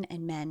women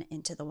and men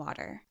into the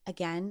water.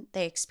 Again,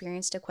 they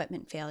experienced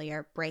equipment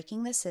failure,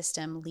 breaking the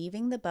system,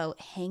 leaving the boat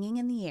hanging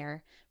in the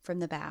air from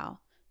the bow,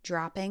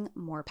 dropping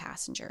more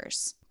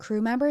passengers.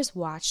 Crew members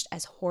watched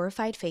as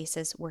horrified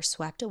faces were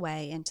swept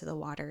away into the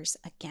waters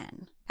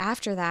again.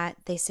 After that,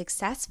 they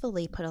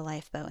successfully put a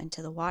lifeboat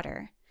into the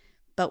water,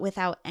 but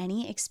without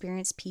any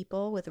experienced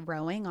people with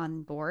rowing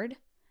on board,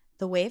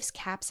 the waves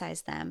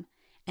capsized them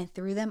and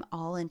threw them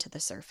all into the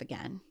surf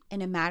again.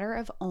 In a matter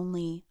of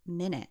only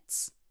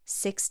minutes,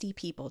 60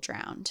 people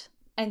drowned.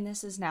 And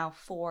this is now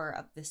 4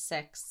 of the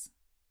 6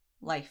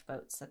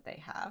 lifeboats that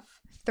they have.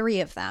 3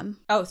 of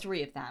them. Oh,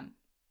 3 of them.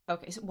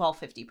 Okay, so, well,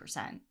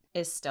 50%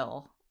 is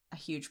still a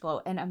huge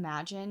blow. And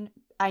imagine,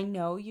 I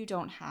know you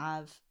don't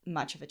have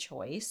much of a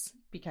choice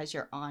because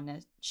you're on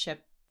a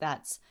ship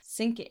that's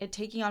sinking,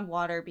 taking on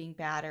water, being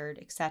battered,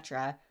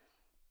 etc.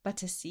 But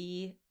to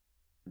see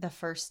the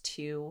first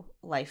 2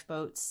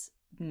 lifeboats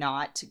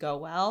not go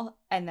well,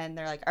 and then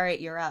they're like, all right,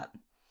 you're up.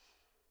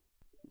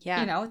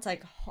 Yeah. You know, it's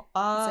like,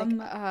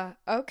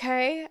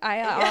 okay,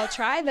 I'll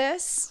try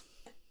this.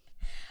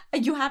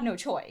 You have no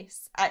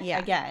choice. Yeah.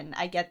 Again,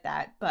 I get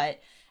that, but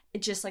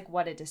it's just like,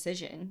 what a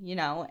decision, you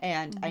know?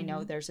 And I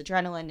know there's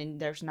adrenaline and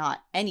there's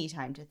not any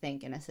time to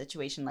think in a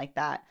situation like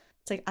that.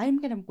 It's like, I'm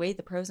going to weigh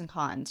the pros and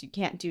cons. You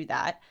can't do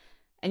that.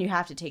 And you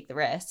have to take the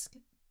risk.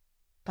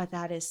 But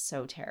that is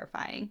so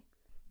terrifying.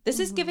 This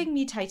is giving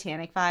me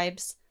Titanic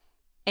vibes.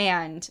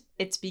 And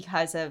it's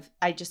because of,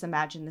 I just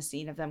imagine the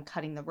scene of them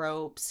cutting the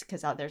ropes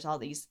because there's all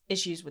these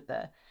issues with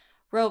the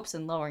ropes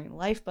and lowering the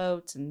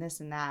lifeboats and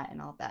this and that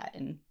and all that.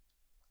 And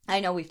I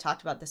know we've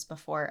talked about this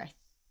before, I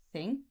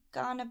think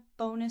on a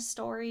bonus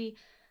story.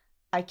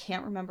 I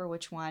can't remember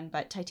which one,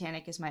 but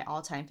Titanic is my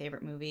all-time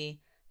favorite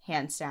movie,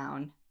 hands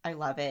down. I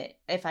love it.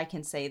 If I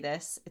can say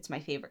this, it's my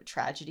favorite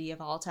tragedy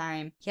of all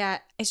time. Yeah,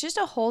 it's just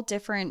a whole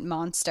different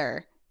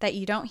monster that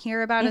you don't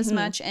hear about as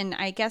much. And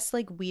I guess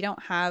like we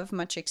don't have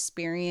much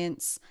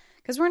experience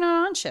because we're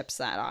not on ships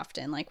that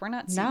often. Like we're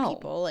not seeing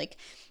people like,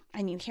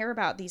 and you hear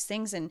about these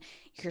things and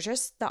you're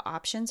just, the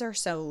options are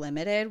so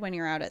limited when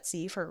you're out at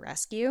sea for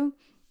rescue.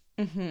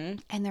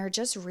 And they're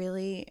just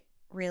really,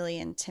 really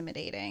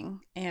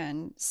intimidating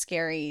and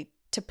scary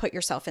to put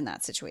yourself in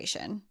that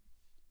situation.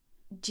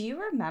 Do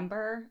you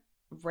remember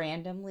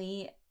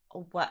randomly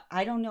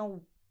I don't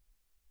know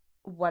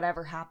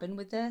whatever happened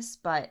with this,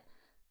 but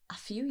a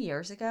few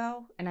years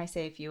ago, and I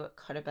say a few, it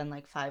could have been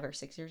like 5 or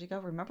 6 years ago,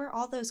 remember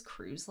all those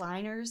cruise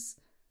liners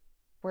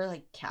were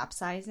like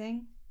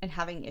capsizing and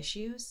having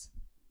issues?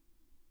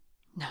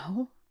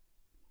 No.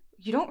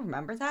 You don't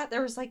remember that?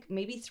 There was like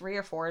maybe 3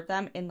 or 4 of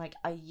them in like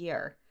a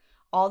year.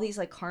 All these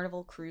like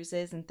Carnival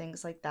cruises and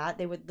things like that,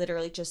 they would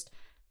literally just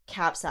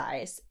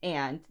capsize,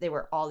 and they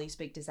were all these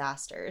big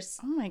disasters.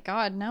 Oh my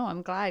God, no,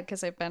 I'm glad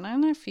because I've been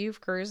on a few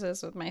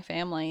cruises with my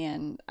family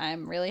and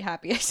I'm really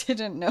happy I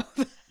didn't know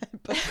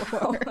that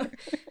before.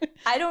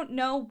 I don't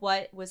know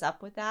what was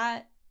up with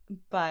that,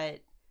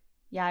 but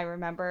yeah, I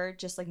remember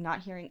just like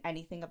not hearing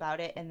anything about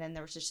it, and then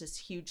there was just this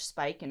huge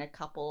spike in a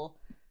couple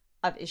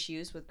of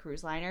issues with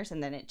cruise liners,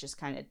 and then it just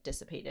kind of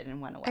dissipated and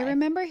went away. I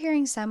remember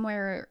hearing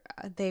somewhere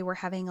they were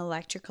having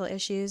electrical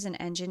issues and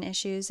engine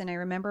issues, and I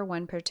remember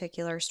one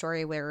particular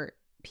story where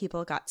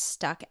people got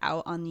stuck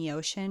out on the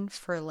ocean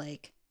for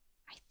like,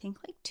 I think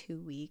like 2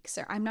 weeks,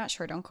 or I'm not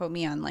sure, don't quote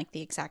me on like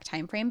the exact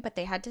time frame, but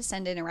they had to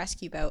send in a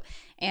rescue boat,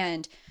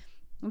 and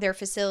their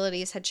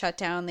facilities had shut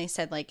down. They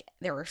said like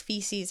there were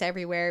feces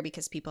everywhere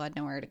because people had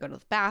nowhere to go to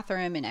the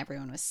bathroom and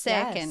everyone was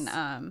sick. Yes.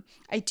 And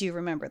I do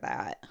remember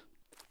that.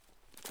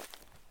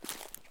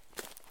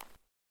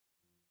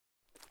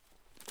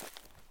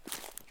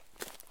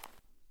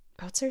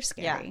 Boats are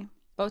scary. Yeah,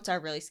 boats are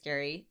really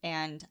scary,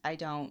 and I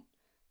don't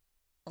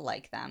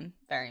like them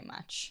very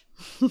much.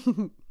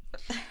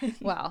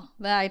 Well,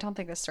 I don't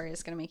think this story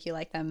is going to make you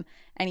like them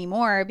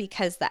anymore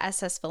because the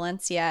SS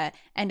Valencia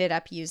ended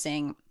up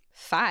using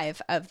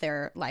 5 of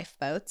their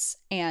lifeboats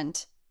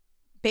and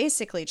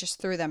basically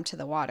just threw them to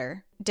the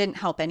water. Didn't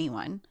help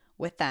anyone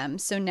with them.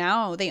 So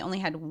now they only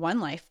had 1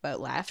 lifeboat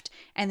left,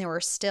 and there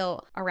were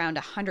still around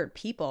 100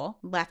 people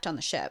left on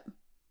the ship.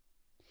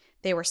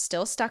 They were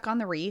still stuck on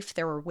the reef.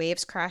 There were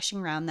waves crashing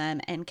around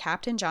them, and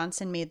Captain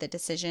Johnson made the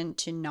decision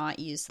to not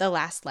use the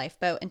last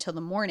lifeboat until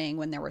the morning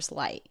when there was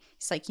light.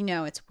 He's like,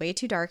 it's way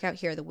too dark out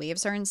here. The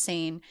waves are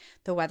insane.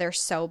 The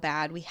weather's so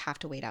bad. We have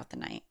to wait out the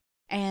night.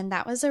 And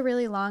that was a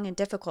really long and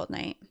difficult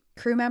night.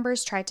 Crew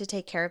members tried to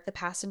take care of the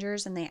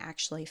passengers, and they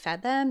actually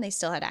fed them. They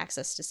still had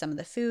access to some of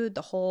the food.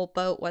 The whole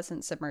boat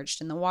wasn't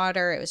submerged in the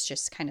water. It was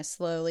just kind of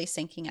slowly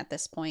sinking at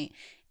this point.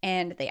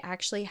 And they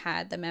actually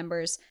had the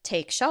members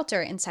take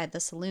shelter inside the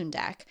saloon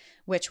deck,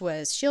 which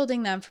was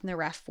shielding them from the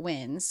rough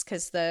winds,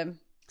 because the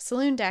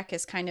saloon deck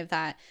is kind of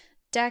that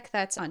deck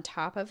that's on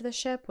top of the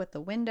ship with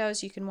the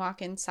windows. You can walk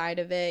inside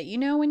of it. You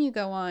know when you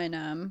go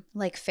on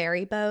like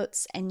ferry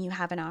boats and you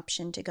have an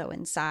option to go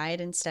inside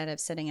instead of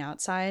sitting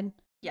outside?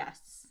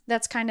 Yes.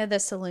 That's kind of the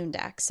saloon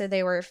deck. So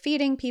they were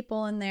feeding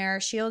people in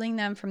there, shielding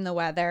them from the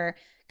weather,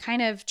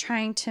 kind of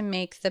trying to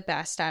make the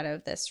best out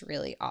of this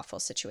really awful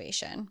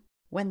situation.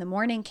 When the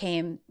morning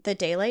came, the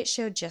daylight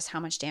showed just how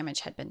much damage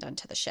had been done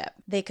to the ship.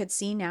 They could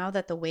see now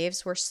that the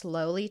waves were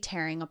slowly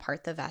tearing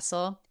apart the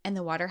vessel, and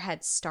the water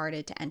had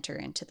started to enter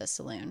into the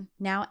saloon.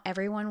 Now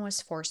everyone was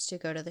forced to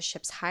go to the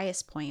ship's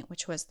highest point,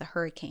 which was the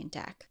hurricane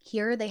deck.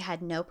 Here they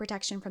had no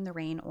protection from the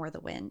rain or the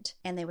wind,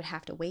 and they would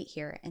have to wait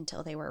here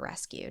until they were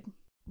rescued.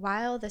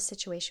 While the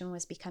situation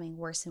was becoming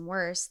worse and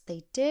worse,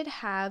 they did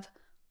have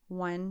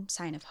one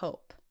sign of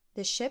hope.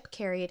 The ship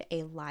carried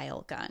a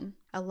Lyle gun.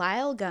 A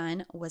Lyle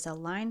gun was a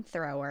line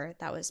thrower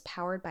that was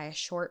powered by a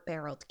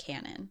short-barreled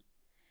cannon.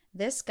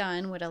 This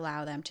gun would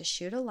allow them to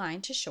shoot a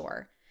line to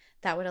shore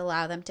that would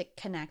allow them to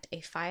connect a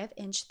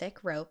 5-inch thick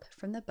rope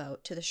from the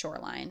boat to the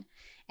shoreline,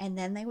 and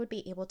then they would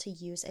be able to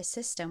use a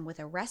system with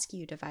a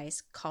rescue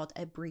device called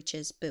a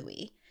breeches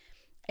buoy.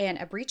 And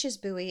a breeches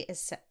buoy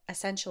is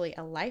essentially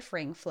a life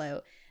ring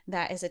float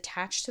that is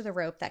attached to the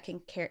rope that can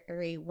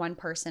carry one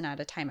person at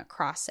a time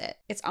across it.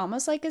 It's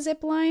almost like a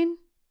zip line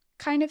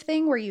kind of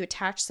thing where you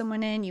attach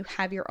someone in, you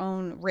have your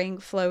own ring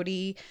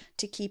floaty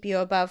to keep you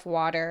above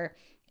water.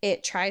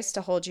 It tries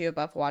to hold you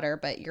above water,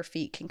 but your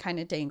feet can kind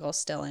of dangle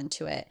still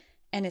into it.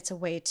 And it's a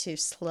way to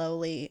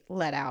slowly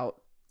let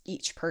out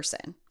each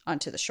person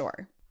onto the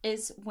shore.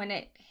 Is when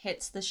it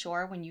hits the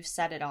shore, when you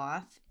set it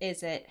off,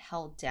 is it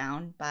held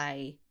down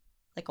by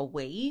like a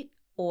weight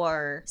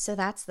or? So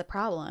that's the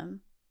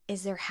problem,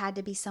 is there had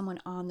to be someone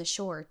on the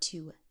shore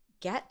to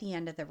get the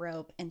end of the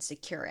rope and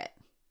secure it.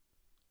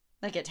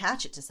 Like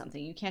attach it to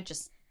something. You can't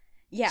just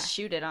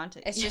shoot it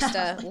onto. It's just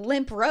a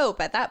limp rope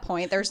at that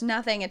point. There's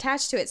nothing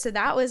attached to it. So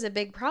that was a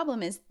big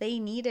problem, is they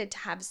needed to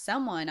have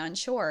someone on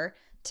shore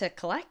to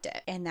collect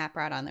it. And that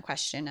brought on the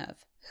question of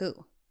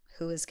who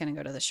who was going to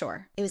go to the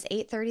shore. It was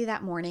 8:30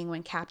 that morning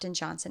when Captain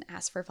Johnson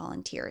asked for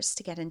volunteers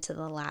to get into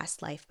the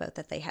last lifeboat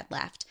that they had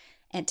left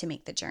and to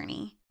make the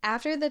journey.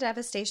 After the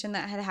devastation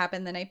that had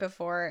happened the night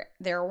before,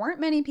 there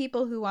weren't many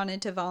people who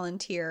wanted to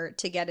volunteer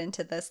to get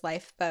into this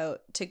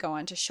lifeboat to go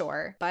onto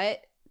shore,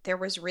 but there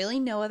was really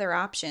no other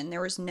option. There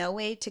was no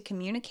way to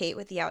communicate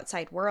with the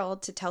outside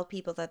world to tell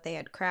people that they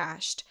had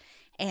crashed,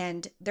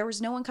 and there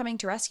was no one coming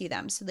to rescue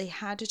them, so they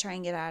had to try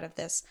and get out of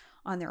this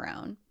on their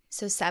own.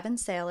 So 7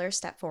 sailors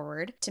stepped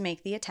forward to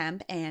make the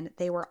attempt, and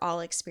they were all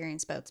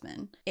experienced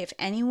boatsmen. If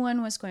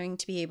anyone was going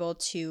to be able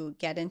to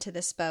get into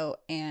this boat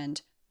and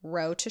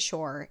row to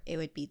shore, it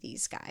would be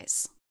these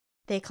guys.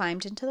 They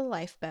climbed into the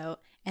lifeboat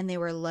and they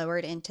were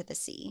lowered into the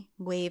sea.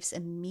 Waves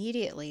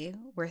immediately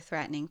were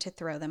threatening to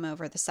throw them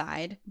over the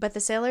side, but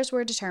the sailors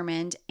were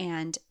determined,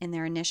 and in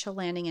their initial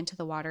landing into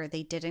the water,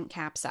 they didn't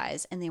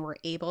capsize and they were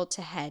able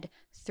to head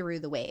through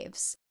the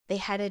waves. They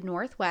headed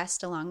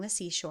northwest along the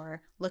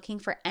seashore, looking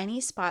for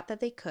any spot that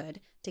they could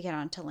to get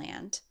onto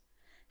land.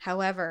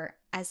 However,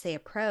 as they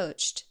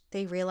approached,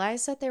 they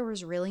realized that there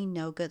was really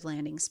no good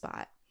landing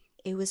spot.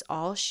 It was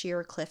all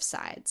sheer cliff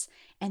sides,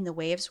 and the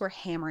waves were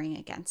hammering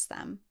against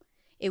them.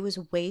 It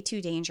was way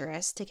too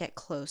dangerous to get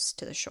close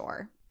to the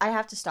shore. I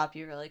have to stop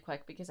you really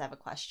quick because I have a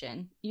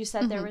question. You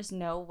said there was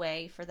no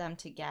way for them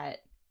to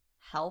get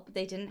help.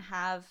 They didn't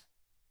have,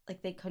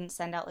 they couldn't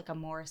send out a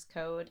Morse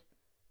code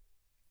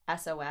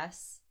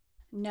SOS?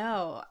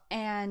 No,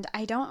 and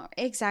I don't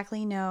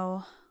exactly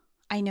know.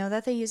 I know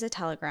that they use a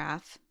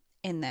telegraph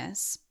in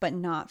this, but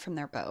not from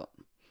their boat.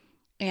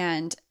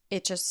 And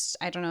it just,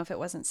 I don't know if it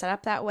wasn't set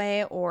up that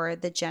way or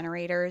the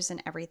generators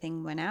and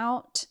everything went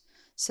out,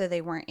 so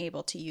they weren't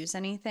able to use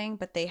anything,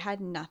 but they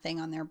had nothing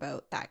on their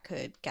boat that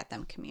could get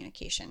them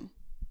communication.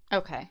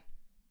 Okay.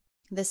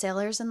 The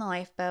sailors in the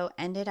lifeboat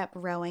ended up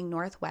rowing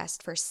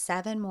northwest for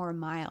 7 more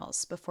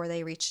miles before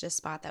they reached a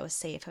spot that was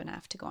safe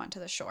enough to go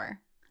onto the shore.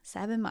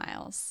 7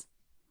 miles.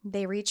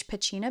 They reached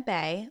Pachena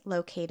Bay,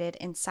 located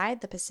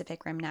inside the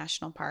Pacific Rim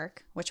National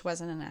Park, which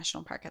wasn't a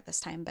national park at this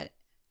time, but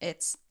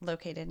it's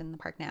located in the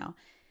park now.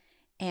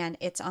 And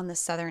it's on the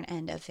southern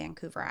end of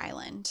Vancouver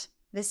Island.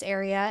 This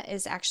area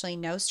is actually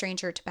no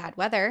stranger to bad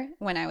weather.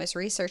 When I was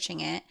researching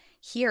it,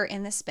 here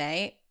in this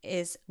bay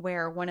is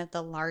where one of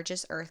the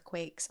largest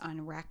earthquakes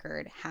on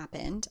record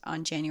happened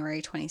on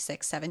January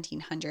 26,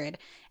 1700,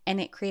 and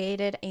it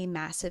created a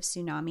massive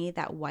tsunami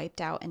that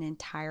wiped out an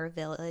entire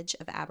village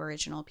of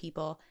Aboriginal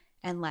people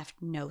and left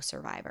no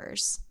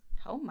survivors.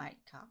 Oh my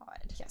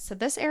God. Yeah, so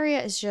this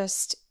area is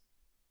just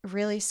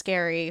really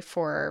scary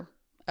for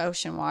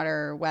ocean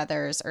water,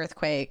 weathers,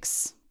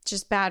 earthquakes,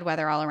 just bad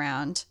weather all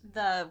around.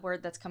 The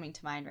word that's coming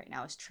to mind right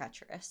now is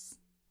treacherous.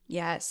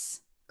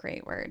 Yes,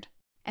 great word.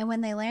 And when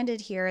they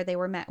landed here, they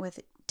were met with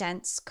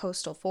dense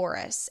coastal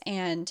forests,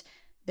 and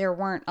there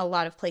weren't a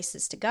lot of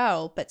places to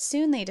go, but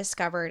soon they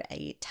discovered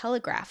a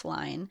telegraph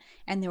line,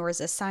 and there was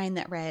a sign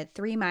that read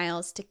 3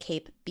 miles to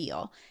Cape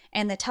Beale.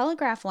 And the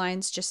telegraph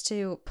lines, just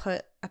to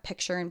put a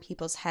picture in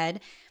people's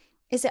head,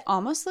 is it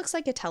almost looks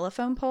like a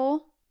telephone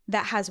pole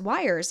that has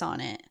wires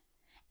on it.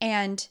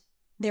 And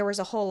there was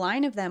a whole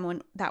line of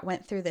them that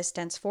went through this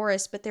dense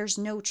forest, but there's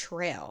no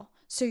trail.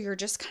 So you're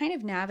just kind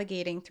of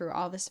navigating through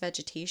all this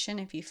vegetation,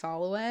 if you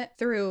follow it,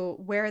 through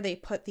where they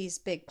put these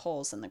big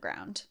poles in the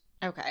ground.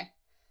 Okay.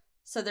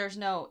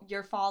 So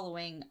you're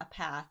following a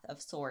path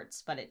of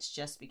sorts, but it's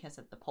just because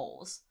of the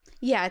poles.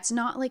 Yeah, it's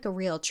not like a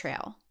real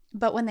trail.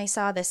 But when they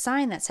saw the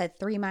sign that said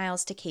 3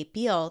 miles to Cape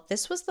Beale,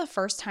 this was the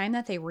first time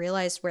that they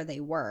realized where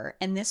they were.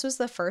 And this was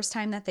the first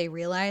time that they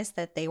realized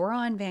that they were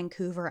on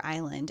Vancouver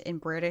Island in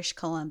British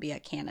Columbia,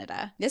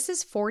 Canada. This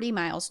is 40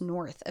 miles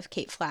north of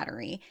Cape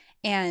Flattery.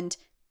 And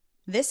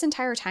this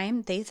entire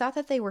time, they thought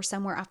that they were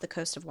somewhere off the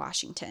coast of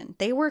Washington.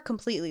 They were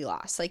completely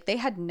lost. They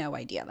had no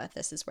idea that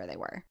this is where they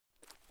were.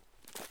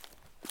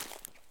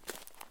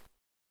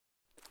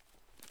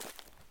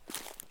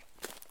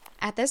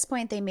 At this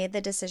point, they made the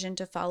decision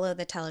to follow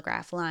the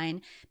telegraph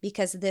line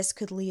because this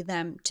could lead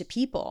them to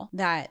people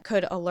that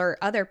could alert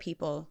other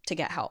people to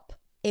get help.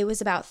 It was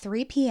about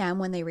 3 p.m.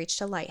 when they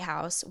reached a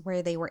lighthouse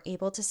where they were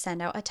able to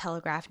send out a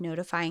telegraph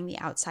notifying the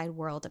outside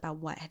world about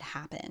what had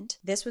happened.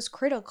 This was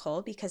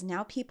critical because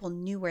now people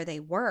knew where they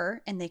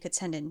were and they could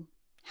send in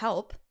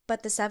help.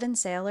 But the 7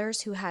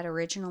 sailors who had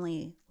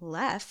originally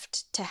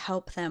left to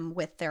help them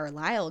with their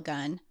Lyle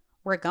gun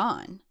were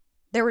gone.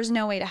 There was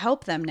no way to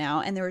help them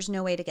now, and there was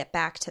no way to get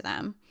back to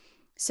them.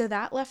 So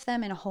that left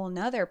them in a whole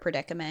nother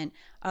predicament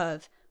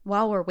of,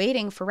 while we're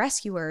waiting for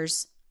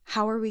rescuers,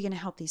 how are we going to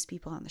help these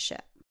people on the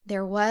ship?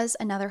 There was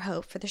another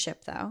hope for the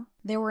ship, though.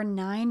 There were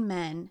 9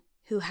 men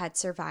who had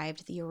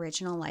survived the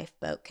original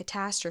lifeboat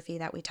catastrophe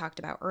that we talked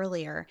about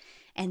earlier,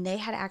 and they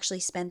had actually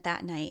spent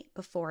that night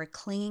before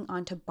clinging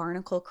onto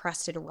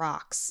barnacle-crusted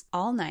rocks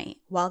all night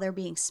while they're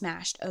being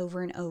smashed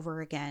over and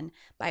over again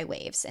by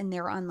waves, and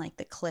they're on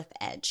the cliff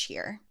edge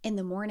here. In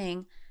the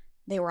morning,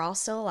 they were all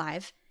still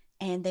alive,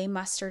 and they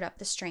mustered up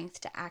the strength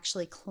to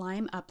actually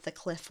climb up the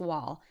cliff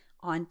wall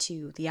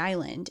onto the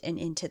island and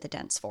into the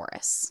dense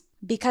forests.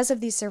 Because of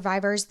these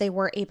survivors, they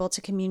were able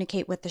to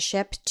communicate with the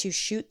ship to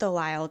shoot the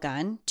Lyle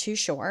gun to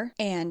shore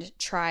and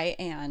try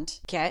and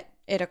get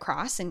it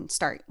across and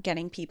start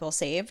getting people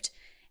saved.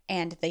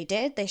 And they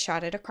did. They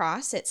shot it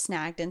across. It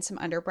snagged in some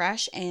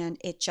underbrush, and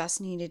it just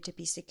needed to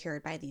be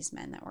secured by these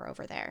men that were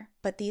over there.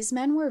 But these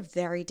men were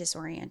very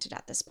disoriented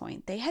at this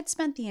point. They had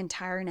spent the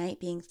entire night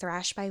being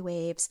thrashed by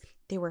waves.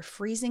 They were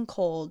freezing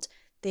cold.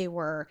 They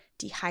were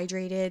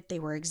dehydrated. They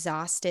were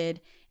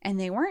exhausted, and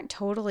they weren't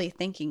totally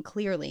thinking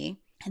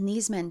clearly. And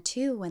these men,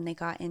 too, when they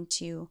got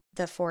into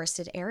the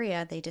forested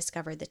area, they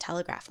discovered the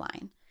telegraph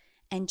line.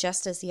 And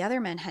just as the other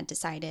men had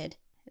decided,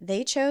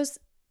 they chose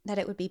that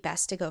it would be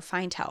best to go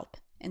find help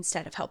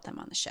instead of help them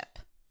on the ship.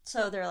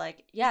 So they're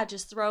like, yeah,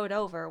 just throw it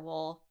over.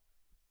 We'll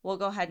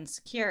go ahead and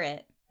secure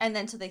it. And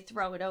then so they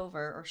throw it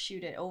over or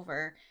shoot it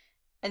over,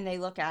 and they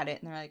look at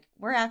it and they're like,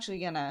 we're actually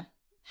going to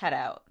head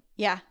out.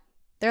 Yeah.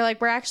 They're like,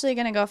 we're actually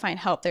going to go find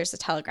help. There's a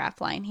telegraph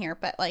line here,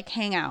 but like,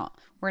 hang out.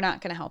 We're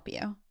not going to help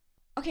you.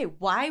 Okay,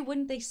 why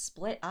wouldn't they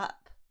split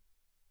up?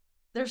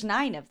 There's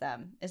 9 of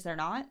them, is there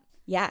not?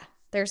 Yeah,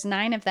 there's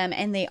 9 of them,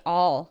 and they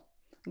all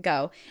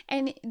go.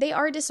 And they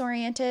are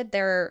disoriented.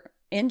 They're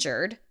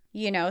injured,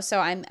 so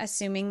I'm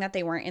assuming that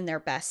they weren't in their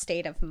best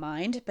state of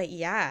mind. But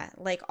yeah,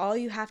 like all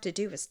you have to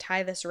do is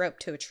tie this rope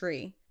to a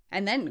tree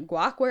and then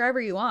walk wherever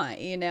you want,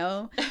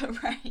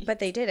 Right. But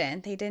they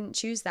didn't. They didn't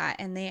choose that,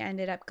 and they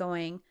ended up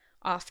going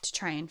off to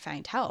try and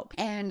find help.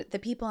 And the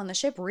people on the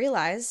ship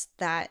realized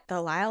that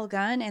the Lyle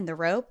gun and the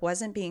rope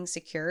wasn't being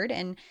secured,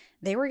 and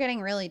they were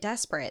getting really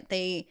desperate.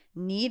 They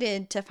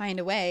needed to find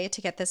a way to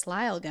get this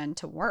Lyle gun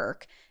to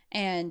work.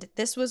 And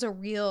this was a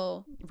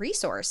real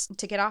resource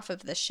to get off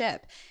of the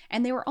ship.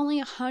 And they were only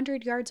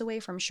 100 yards away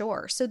from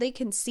shore, so they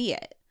can see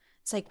it.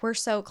 It's like, we're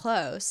so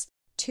close.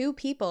 2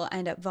 people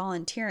end up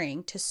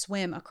volunteering to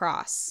swim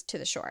across to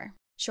the shore.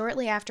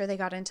 Shortly after they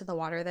got into the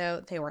water,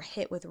 though, they were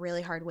hit with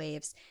really hard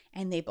waves,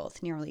 and they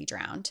both nearly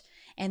drowned,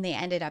 and they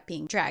ended up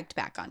being dragged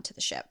back onto the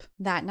ship.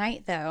 That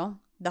night, though,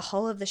 the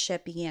hull of the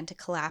ship began to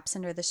collapse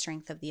under the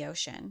strength of the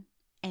ocean,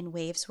 and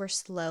waves were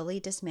slowly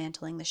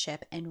dismantling the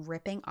ship and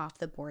ripping off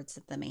the boards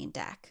of the main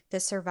deck. The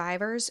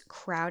survivors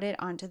crowded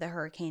onto the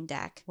hurricane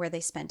deck, where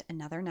they spent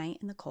another night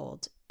in the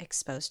cold,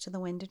 exposed to the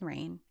wind and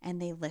rain, and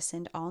they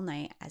listened all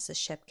night as the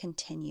ship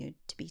continued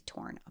to be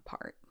torn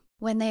apart.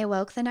 When they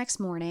awoke the next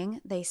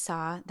morning, they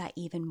saw that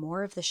even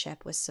more of the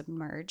ship was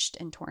submerged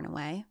and torn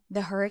away.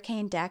 The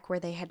hurricane deck where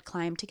they had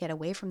climbed to get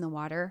away from the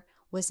water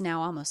was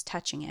now almost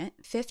touching it.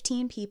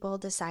 15 people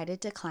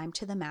decided to climb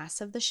to the masts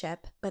of the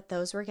ship, but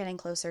those were getting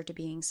closer to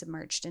being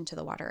submerged into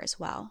the water as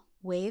well.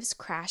 Waves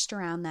crashed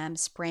around them,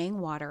 spraying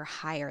water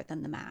higher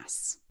than the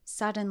masts.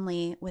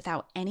 Suddenly,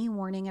 without any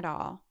warning at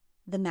all,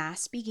 the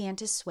mast began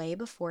to sway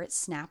before it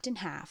snapped in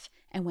half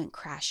and went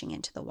crashing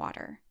into the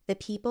water. The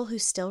people who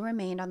still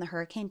remained on the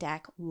hurricane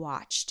deck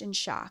watched in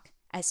shock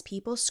as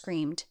people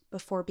screamed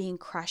before being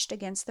crushed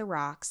against the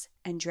rocks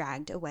and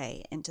dragged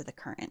away into the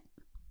current.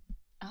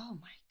 Oh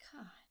my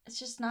God. It's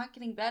just not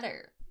getting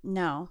better.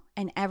 No,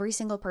 and every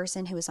single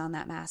person who was on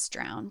that mast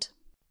drowned.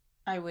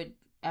 I would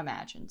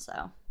imagine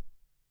so.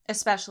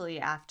 Especially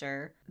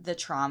after the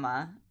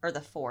trauma or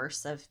the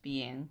force of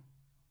being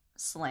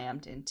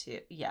slammed into,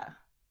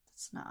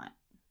 it's not.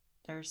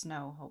 There's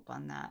no hope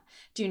on that.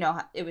 Do you know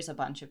how, it was a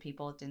bunch of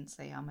people? It didn't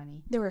say how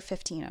many. There were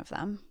 15 of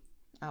them.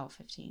 Oh,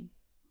 15.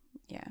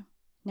 Yeah.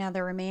 Now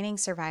the remaining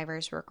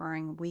survivors were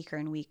growing weaker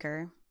and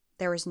weaker.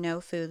 There was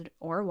no food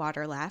or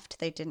water left.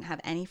 They didn't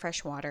have any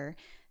fresh water.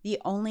 The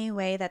only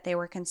way that they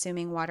were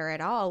consuming water at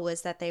all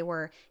was that they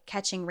were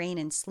catching rain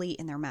and sleet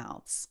in their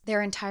mouths.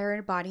 Their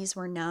entire bodies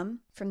were numb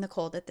from the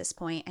cold at this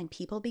point, and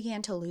people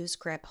began to lose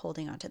grip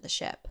holding onto the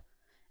ship.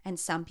 And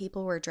some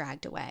people were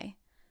dragged away,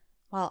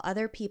 while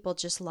other people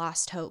just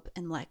lost hope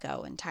and let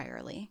go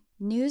entirely.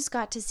 News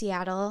got to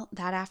Seattle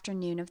that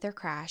afternoon of their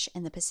crash,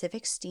 and the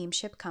Pacific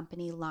Steamship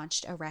Company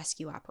launched a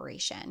rescue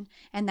operation,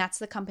 and that's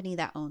the company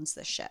that owns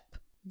the ship.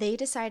 They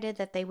decided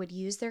that they would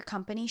use their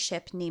company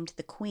ship named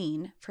the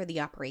Queen for the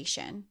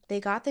operation. They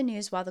got the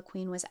news while the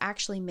Queen was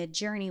actually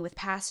mid-journey with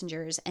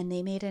passengers, and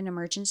they made an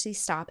emergency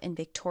stop in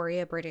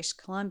Victoria, British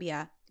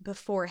Columbia,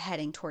 before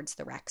heading towards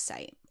the wreck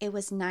site. It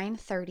was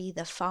 9:30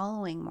 the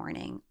following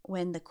morning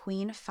when the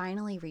Queen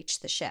finally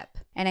reached the ship.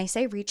 And I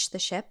say reached the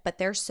ship, but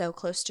they're so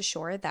close to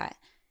shore that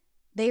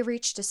they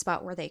reached a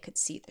spot where they could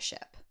see the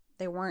ship.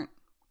 They weren't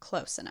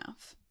close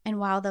enough. And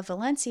while the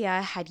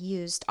Valencia had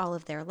used all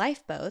of their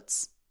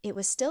lifeboats, it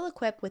was still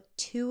equipped with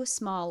 2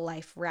 small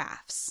life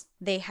rafts.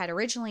 They had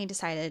originally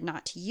decided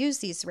not to use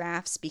these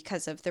rafts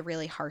because of the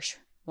really harsh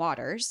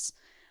waters,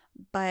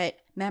 but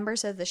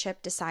members of the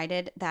ship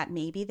decided that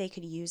maybe they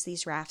could use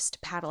these rafts to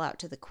paddle out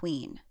to the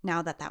Queen,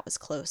 now that that was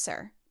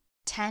closer.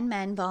 10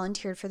 men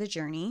volunteered for the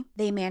journey.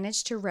 They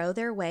managed to row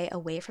their way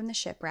away from the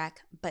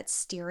shipwreck, but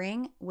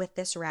steering with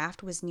this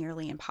raft was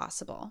nearly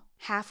impossible.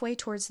 Halfway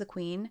towards the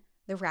Queen,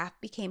 the raft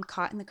became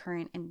caught in the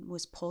current and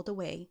was pulled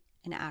away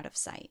and out of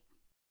sight.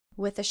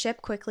 With the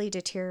ship quickly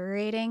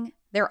deteriorating,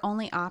 their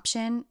only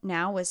option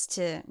now was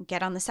to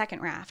get on the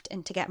second raft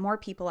and to get more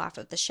people off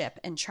of the ship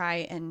and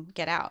try and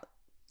get out.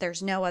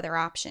 there's no other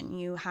option.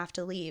 You have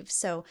to leave.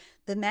 So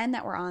the men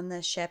that were on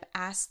the ship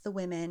asked the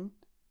women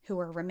who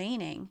were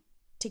remaining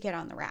to get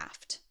on the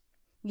raft.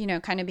 You know,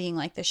 kind of being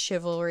like the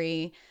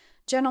chivalry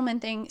gentleman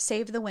thing,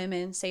 save the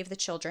women, save the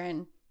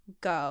children,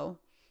 go,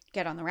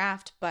 get on the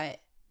raft. But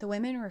the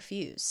women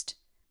refused.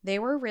 They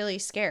were really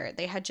scared.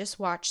 They had just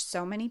watched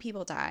so many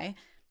people die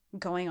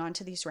going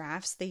onto these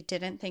rafts. They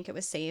didn't think it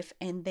was safe,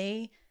 and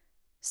they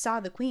saw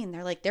the queen.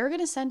 They're like, they're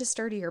going to send a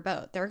sturdier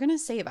boat. They're going to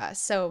save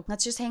us. So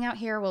let's just hang out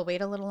here. We'll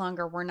wait a little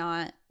longer. We're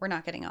not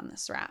getting on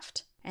this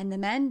raft. And the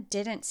men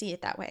didn't see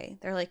it that way.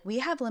 They're like, we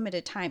have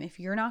limited time. If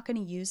you're not going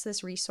to use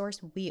this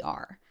resource, we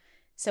are.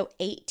 So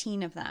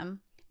 18 of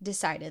them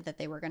decided that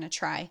they were going to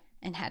try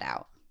and head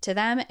out. To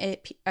them,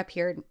 it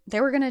appeared they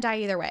were going to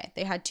die either way.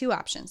 They had two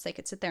options. They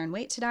could sit there and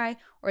wait to die,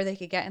 or they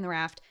could get in the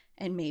raft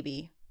and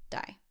maybe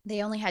die.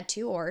 They only had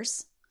 2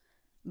 oars,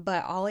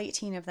 but all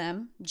 18 of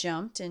them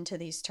jumped into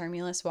these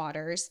tumultuous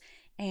waters,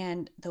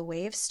 and the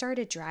waves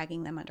started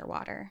dragging them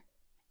underwater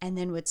and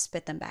then would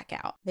spit them back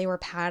out. They were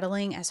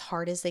paddling as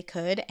hard as they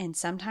could, and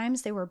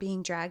sometimes they were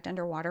being dragged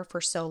underwater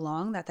for so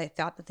long that they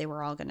thought that they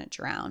were all going to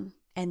drown.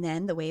 And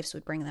then the waves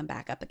would bring them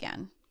back up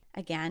again.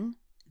 Again,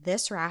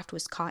 this raft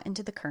was caught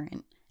into the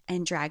current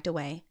and dragged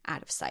away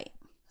out of sight.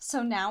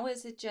 So now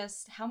is it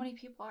just, how many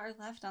people are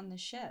left on the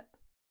ship?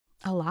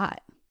 A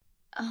lot.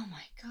 Oh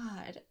my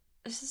God.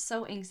 This is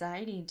so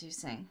anxiety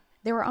inducing.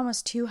 There were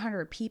almost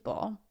 200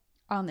 people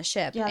on the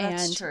ship. Yeah,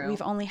 that's and true.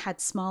 We've only had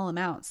small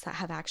amounts that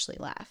have actually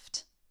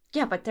left.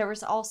 Yeah, but there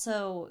was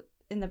also,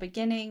 in the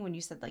beginning, when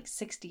you said like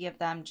 60 of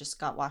them just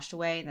got washed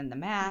away, and then the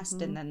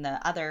mast, and then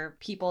the other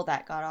people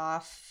that got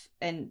off,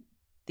 and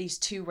these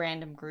 2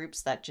 random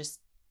groups that just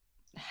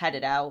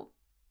headed out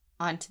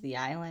onto the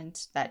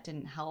island, that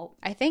didn't help.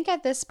 I think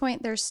at this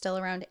point, there's still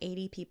around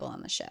 80 people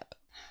on the ship.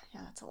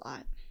 Yeah, that's a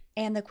lot.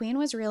 And the queen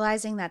was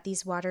realizing that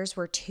these waters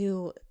were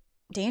too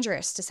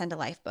dangerous to send a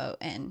lifeboat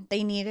in.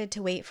 They needed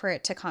to wait for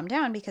it to calm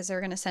down because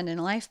they're going to send in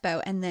a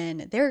lifeboat and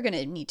then they're going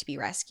to need to be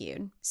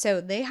rescued. So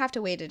they have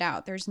to wait it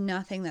out. There's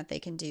nothing that they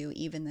can do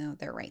even though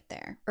they're right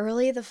there.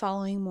 Early the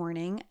following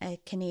morning, a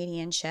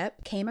Canadian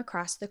ship came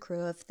across the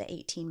crew of the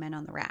 18 men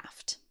on the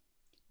raft.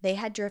 They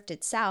had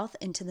drifted south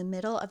into the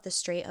middle of the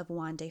Strait of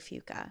Juan de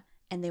Fuca,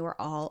 and they were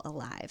all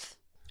alive.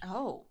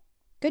 Oh.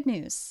 Good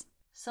news.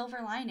 Silver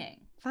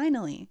lining.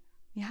 Finally.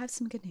 You have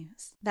some good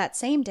news. That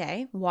same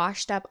day,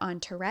 washed up on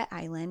Tourette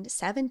Island,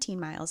 17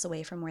 miles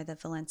away from where the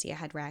Valencia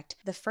had wrecked,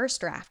 the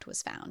first raft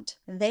was found.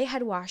 They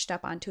had washed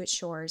up onto its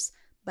shores,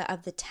 but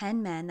of the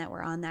 10 men that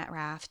were on that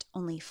raft,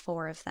 only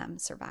 4 of them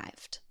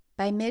survived.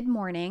 By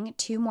mid-morning,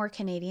 2 more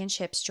Canadian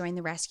ships joined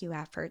the rescue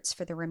efforts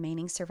for the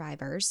remaining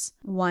survivors.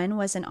 One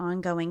was an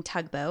ongoing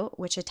tugboat,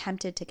 which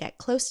attempted to get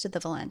close to the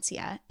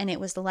Valencia, and it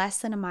was less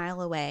than a mile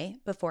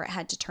away before it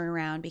had to turn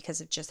around because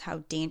of just how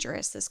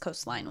dangerous this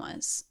coastline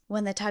was.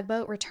 When the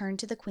tugboat returned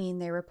to the Queen,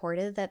 they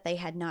reported that they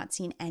had not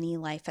seen any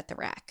life at the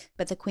wreck.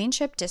 But the Queen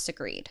ship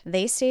disagreed.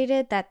 They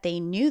stated that they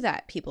knew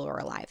that people were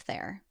alive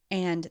there.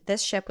 And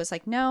this ship was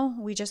like, no,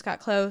 we just got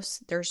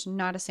close. There's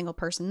not a single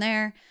person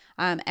there.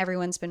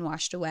 Everyone's been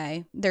washed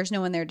away. There's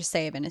no one there to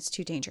save, and it's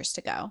too dangerous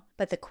to go.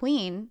 But the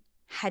Queen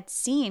had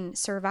seen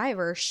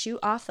survivors shoot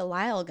off the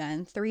Lyle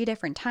gun 3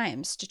 different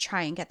times to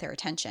try and get their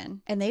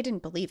attention. And they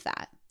didn't believe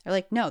that. They're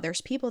like, no,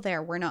 there's people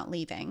there. We're not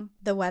leaving.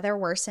 The weather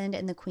worsened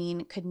and the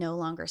Queen could no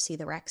longer see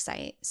the wreck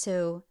site.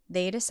 So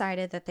they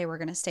decided that they were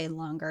going to stay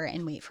longer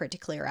and wait for it to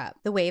clear up.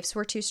 The waves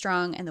were too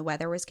strong and the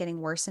weather was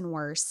getting worse and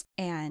worse.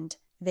 And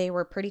they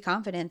were pretty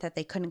confident that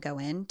they couldn't go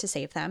in to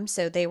save them,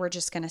 so they were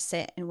just going to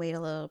sit and wait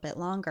a little bit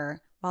longer,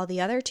 while the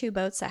other 2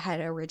 boats that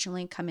had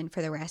originally come in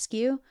for the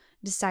rescue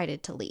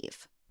decided to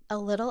leave. A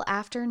little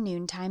after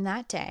noontime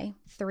that day,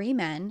 3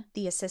 men,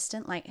 the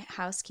assistant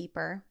lighthouse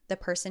keeper, the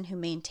person who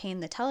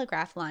maintained the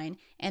telegraph line,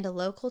 and a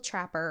local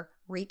trapper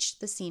reached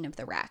the scene of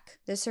the wreck.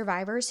 The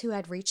survivors who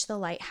had reached the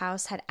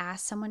lighthouse had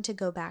asked someone to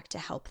go back to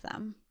help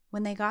them.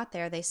 When they got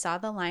there, they saw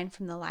the line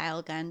from the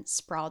Lyle gun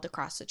sprawled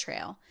across the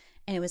trail,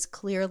 and it was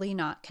clearly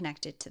not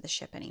connected to the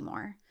ship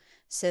anymore.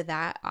 So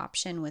that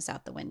option was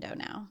out the window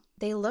now.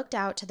 They looked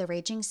out to the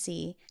raging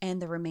sea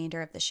and the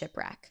remainder of the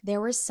shipwreck. There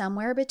was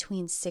somewhere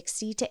between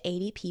 60 to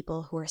 80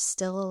 people who were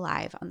still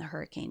alive on the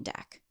hurricane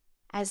deck.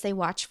 As they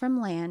watched from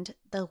land,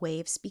 the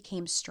waves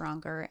became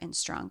stronger and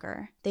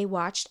stronger. They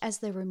watched as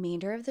the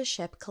remainder of the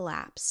ship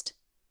collapsed,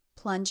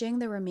 plunging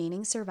the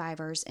remaining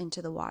survivors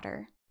into the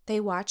water. They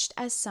watched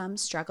as some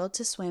struggled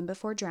to swim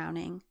before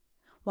drowning,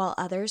 while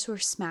others were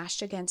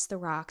smashed against the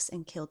rocks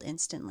and killed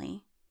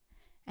instantly.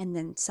 And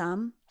then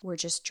some were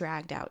just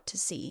dragged out to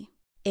sea.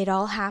 It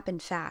all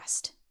happened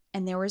fast,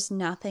 and there was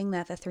nothing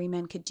that the 3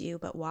 men could do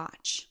but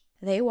watch.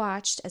 They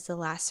watched as the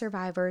last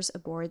survivors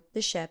aboard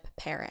the ship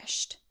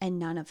perished, and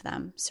none of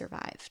them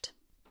survived.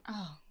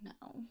 Oh,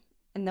 no.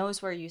 And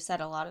those where you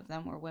said a lot of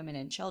them were women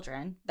and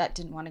children that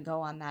didn't want to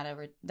go on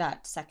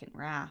that second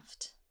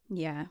raft.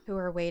 Yeah, who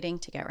were waiting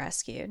to get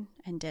rescued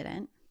and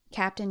didn't.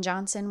 Captain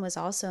Johnson was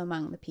also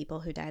among the people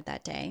who died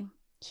that day.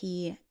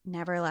 He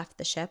never left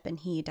the ship and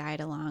he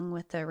died along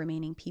with the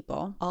remaining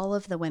people. All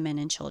of the women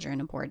and children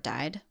aboard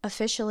died.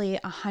 Officially,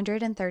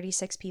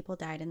 136 people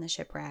died in the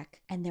shipwreck,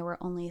 and there were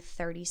only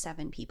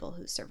 37 people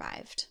who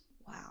survived.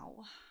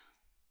 Wow.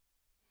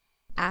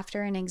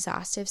 After an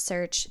exhaustive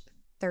search,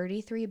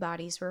 33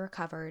 bodies were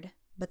recovered,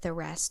 but the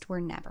rest were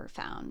never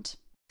found.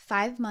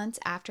 5 months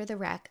after the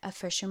wreck, a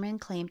fisherman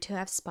claimed to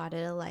have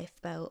spotted a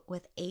lifeboat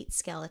with 8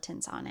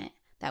 skeletons on it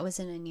that was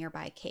in a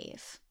nearby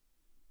cave.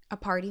 A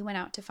party went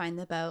out to find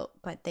the boat,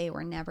 but they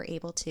were never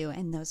able to,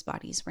 and those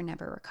bodies were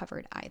never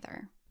recovered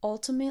either.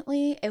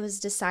 Ultimately, it was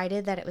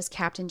decided that it was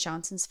Captain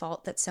Johnson's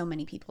fault that so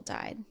many people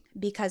died.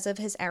 Because of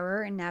his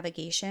error in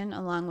navigation,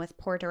 along with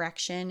poor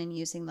direction in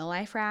using the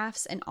life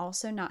rafts, and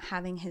also not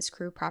having his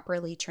crew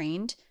properly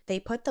trained, they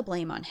put the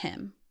blame on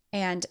him.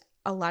 And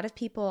a lot of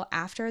people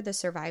after the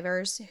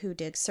survivors who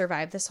did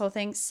survive this whole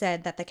thing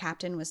said that the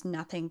captain was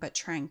nothing but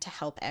trying to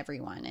help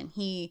everyone. And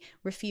he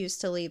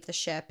refused to leave the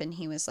ship, and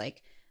he was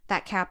like,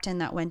 that captain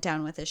that went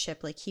down with his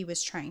ship, like he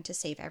was trying to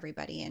save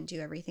everybody and do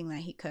everything that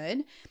he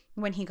could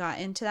when he got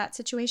into that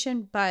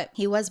situation, but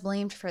he was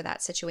blamed for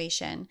that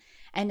situation.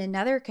 And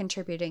another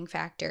contributing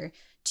factor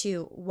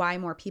to why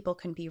more people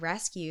couldn't be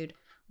rescued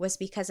was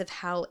because of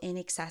how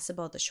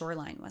inaccessible the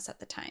shoreline was at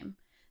the time.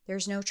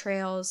 There's no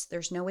trails,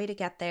 there's no way to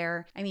get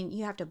there. I mean,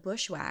 you have to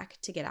bushwhack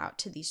to get out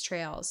to these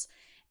trails.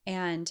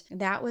 And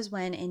that was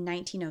when, in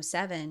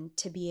 1907,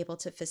 to be able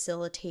to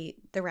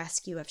facilitate the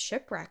rescue of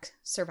shipwreck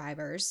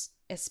survivors,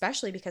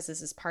 especially because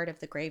this is part of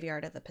the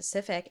graveyard of the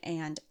Pacific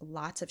and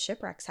lots of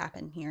shipwrecks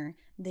happen here,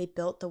 they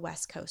built the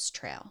West Coast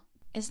Trail.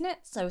 Isn't it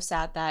so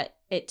sad that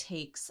it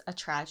takes a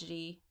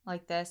tragedy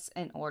like this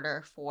in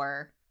order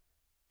for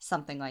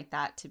something like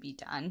that to be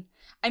done?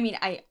 I mean,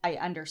 I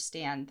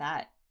understand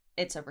that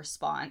it's a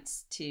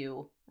response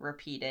to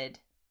repeated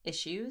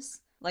issues.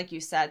 Like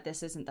you said,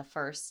 this isn't the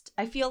first.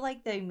 I feel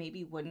like they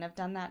maybe wouldn't have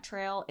done that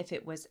trail if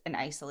it was an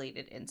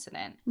isolated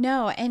incident.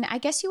 No, and I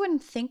guess you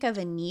wouldn't think of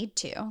a need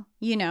to.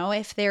 You know,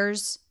 if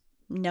there's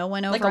no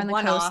one over on the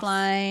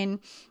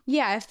coastline.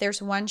 Yeah, if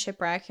there's one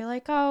shipwreck, you're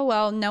like, oh,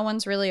 well, no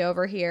one's really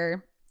over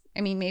here.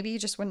 I mean, maybe you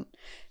just wouldn't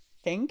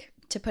think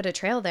to put a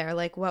trail there.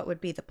 Like, what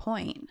would be the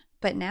point?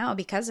 But now,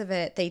 because of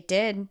it, they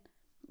did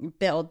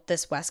build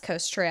this West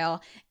Coast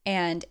Trail,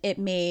 and it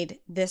made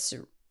this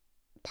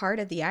part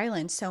of the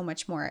island so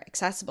much more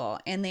accessible.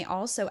 And they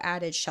also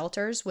added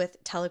shelters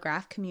with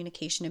telegraph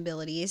communication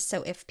abilities,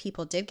 so if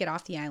people did get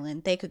off the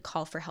island, they could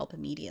call for help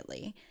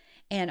immediately.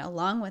 And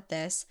along with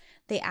this,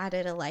 they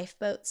added a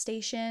lifeboat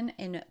station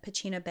in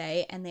Pachena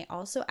Bay, and they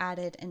also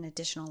added an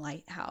additional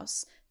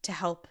lighthouse to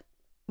help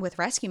with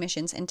rescue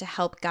missions and to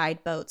help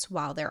guide boats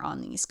while they're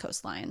on these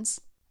coastlines.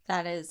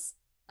 That is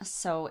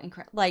so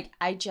incredible. Like,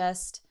 I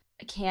just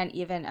can't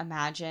even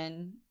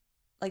imagine,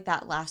 like,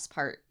 that last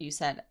part you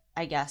said,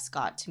 I guess,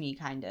 got to me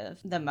kind of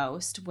the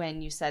most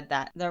when you said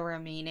that the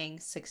remaining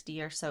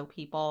 60 or so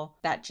people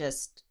that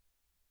just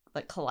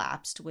like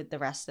collapsed with the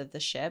rest of the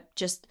ship,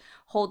 just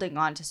holding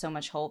on to so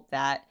much hope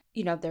that,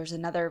 you know, there's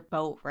another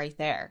boat right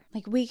there.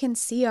 Like, we can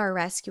see our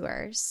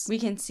rescuers. We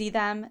can see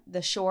them.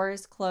 The shore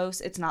is close.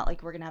 It's not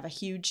like we're going to have a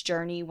huge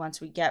journey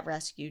once we get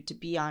rescued to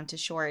be onto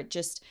shore.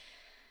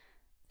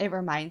 It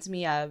reminds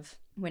me of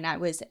when I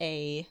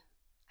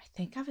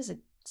think I was a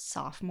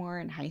sophomore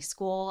in high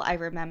school. I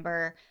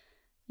remember,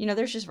 you know,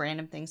 there's just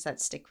random things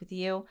that stick with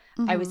you.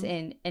 Mm-hmm. I was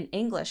in an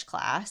English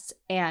class,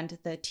 and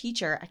the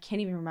teacher, I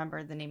can't even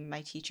remember the name of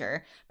my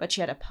teacher, but she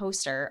had a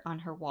poster on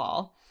her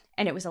wall,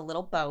 and it was a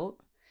little boat,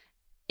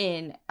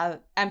 in an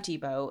empty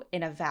boat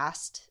in a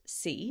vast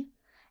sea,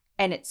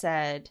 and it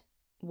said,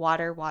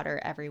 water,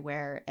 water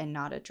everywhere, and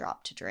not a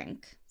drop to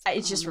drink.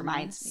 It just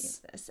reminds me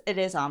of this. It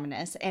is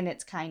ominous, and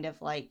it's kind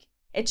of like,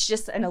 it's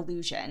just an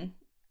illusion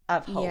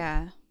of hope.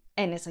 Yeah.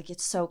 And it's like,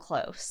 it's so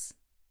close,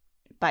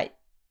 but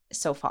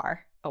so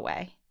far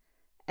away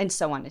and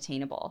so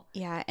unattainable.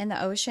 Yeah, and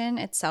the ocean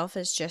itself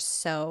is just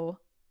so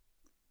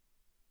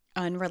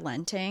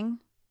unrelenting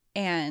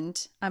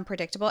and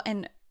unpredictable,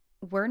 and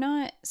we're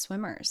not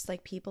swimmers.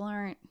 Like, people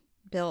aren't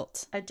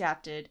built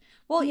adapted.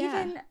 Well,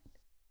 yeah. Even,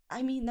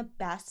 I mean, the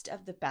best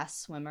of the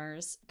best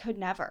swimmers could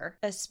never,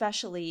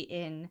 especially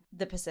in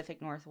the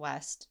Pacific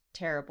Northwest,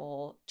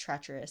 terrible,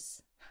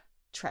 treacherous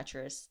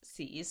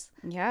seas.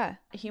 Yeah.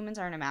 Humans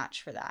aren't a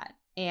match for that.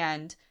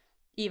 And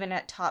even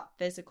at top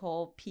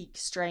physical peak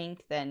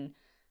strength, and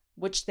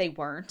which they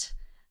weren't,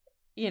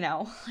 you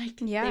know, like,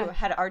 yeah, they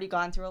had already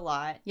gone through a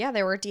lot. Yeah,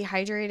 they were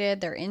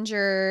dehydrated, they're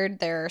injured,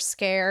 they're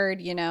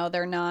scared, you know,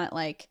 they're not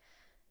like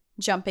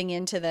jumping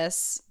into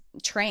this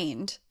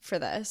trained for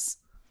this.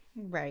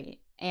 Right.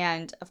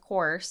 And of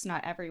course,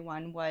 not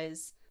everyone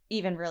was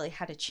even really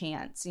had a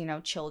chance. You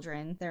know,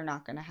 children, they're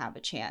not going to have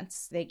a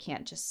chance. They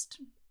can't just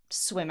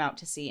swim out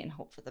to sea and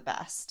hope for the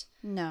best.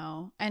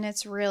 No. And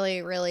it's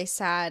really, really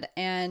sad.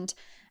 And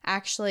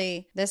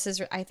actually,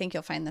 I think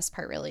you'll find this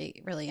part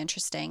really, really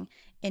interesting.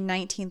 In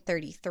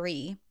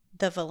 1933,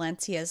 the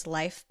Valencia's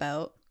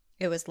lifeboat,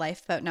 it was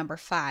lifeboat number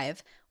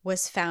 5,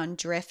 was found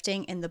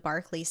drifting in the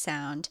Barkley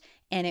Sound,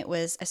 and it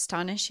was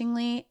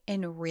astonishingly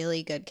in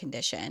really good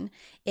condition.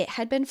 It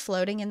had been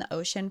floating in the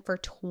ocean for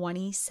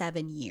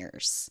 27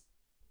 years.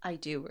 I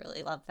do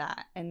really love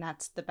that. And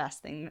that's the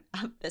best thing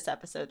of this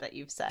episode that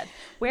you've said.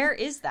 Where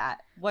is that?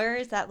 Where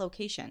is that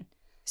location?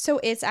 So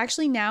it's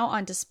actually now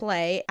on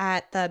display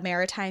at the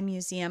Maritime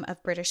Museum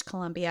of British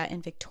Columbia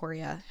in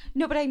Victoria.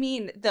 No, but I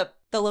mean the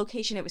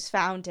location it was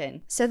found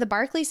in. So the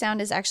Barkley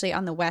Sound is actually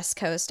on the west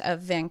coast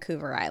of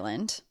Vancouver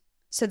Island.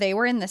 So they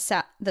were in the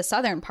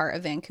southern part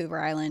of Vancouver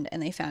Island,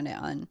 and they found it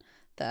on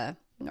the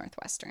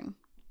northwestern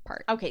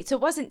part. Okay, so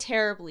it wasn't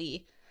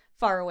terribly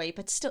far away,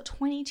 but still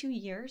 22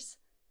 years?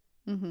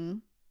 Mm-hmm.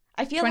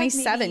 I feel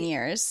 27 like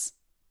years.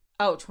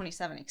 Oh,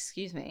 27,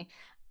 excuse me.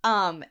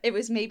 It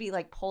was maybe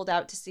like pulled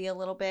out to sea a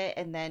little bit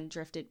and then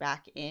drifted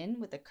back in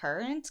with the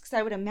currents. Because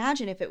I would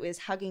imagine if it was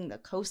hugging the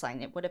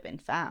coastline, it would have been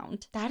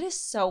found. That is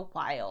so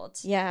wild.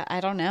 Yeah,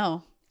 I don't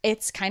know.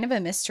 It's kind of a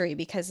mystery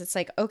because it's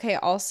like, okay,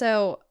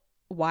 also,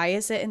 why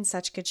is it in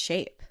such good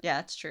shape? Yeah,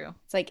 it's true.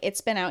 It's like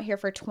it's been out here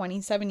for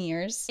 27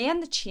 years.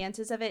 And the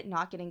chances of it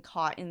not getting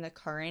caught in the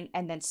current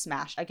and then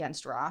smashed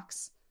against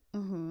rocks.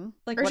 Mm-hmm.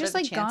 Like, or what just are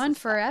the like chances gone of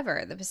that?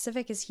 forever. The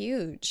Pacific is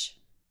huge.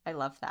 I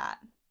love that.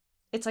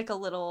 It's like a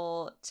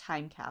little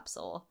time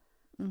capsule.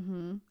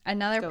 Mm-hmm.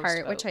 Another Ghost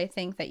part, boat. which I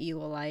think that you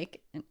will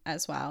like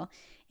as well,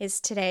 is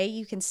today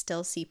you can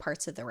still see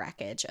parts of the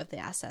wreckage of the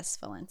SS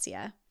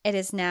Valencia. It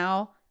is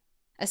now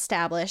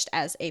established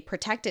as a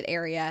protected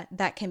area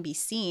that can be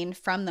seen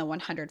from the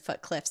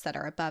 100-foot cliffs that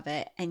are above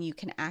it, and you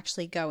can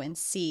actually go and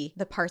see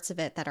the parts of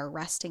it that are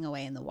resting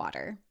away in the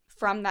water.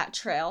 From that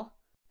trail.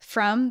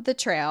 From the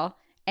trail,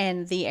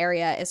 and the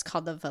area is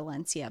called the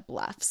Valencia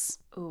Bluffs.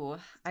 Ooh,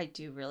 I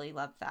do really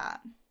love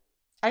that.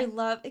 I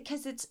love it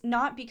because it's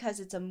not because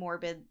it's a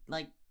morbid,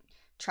 like,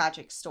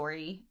 tragic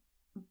story,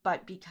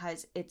 but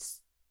because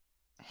it's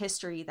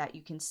history that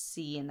you can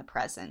see in the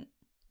present,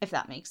 if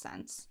that makes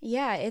sense.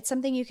 Yeah, it's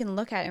something you can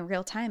look at in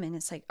real time, and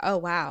it's like, oh,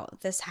 wow,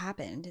 this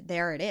happened.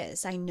 There it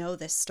is. I know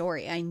this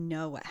story. I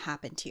know what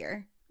happened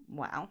here.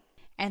 Wow.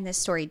 And this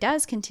story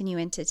does continue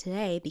into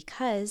today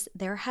because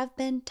there have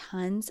been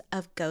tons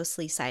of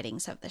ghostly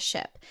sightings of the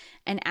ship.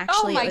 And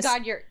actually, oh my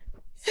God, you're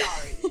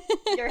sorry.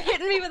 You're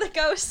hitting me with a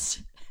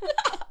ghost.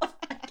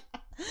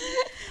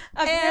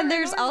 And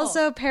there's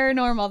also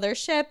paranormal. There's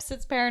ships.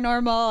 It's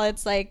paranormal.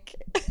 It's like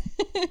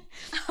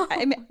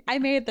I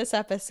made this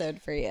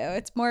episode for you.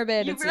 It's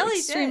morbid. You it's really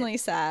extremely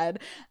sad.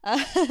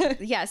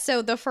 Yeah.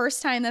 So the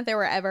first time that there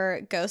were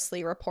ever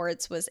ghostly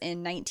reports was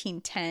in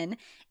 1910,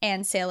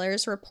 and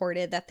sailors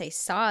reported that they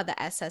saw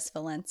the SS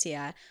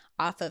Valencia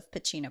off of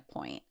Pachina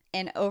Point.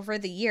 And over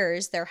the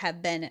years, there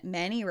have been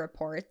many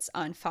reports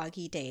on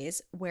foggy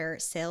days where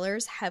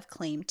sailors have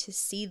claimed to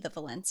see the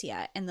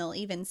Valencia, and they'll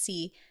even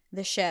see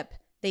the ship.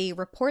 They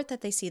report that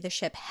they see the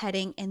ship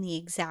heading in the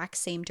exact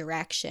same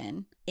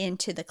direction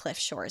into the cliff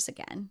shores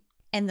again.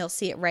 And they'll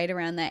see it right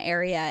around that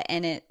area,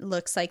 and it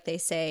looks like they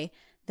say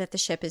that the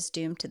ship is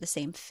doomed to the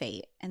same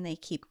fate, and they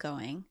keep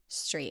going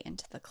straight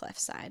into the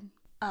cliffside.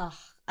 Oh,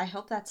 I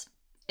hope that's,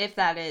 if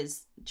that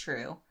is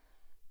true,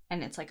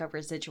 and it's like a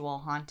residual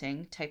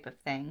haunting type of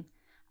thing,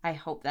 I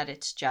hope that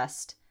it's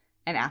just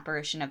an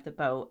apparition of the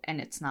boat and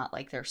it's not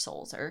like their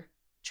souls are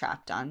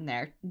trapped on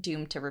there,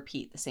 doomed to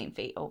repeat the same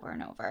fate over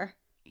and over.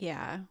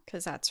 Yeah,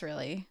 because that's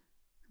really,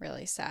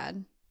 really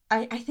sad.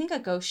 I think a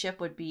ghost ship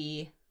would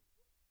be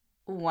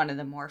one of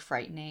the more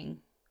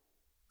frightening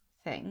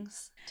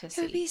things to see.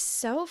 It would be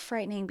so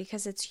frightening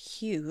because it's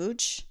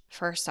huge,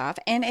 first off.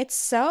 And it's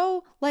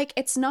so, like,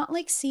 it's not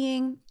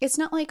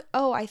like,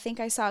 oh, I think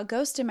I saw a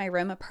ghost in my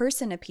room. A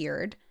person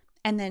appeared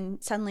and then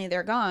suddenly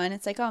they're gone.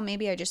 It's like, oh,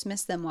 maybe I just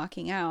missed them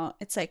walking out.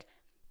 It's like,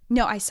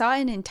 no, I saw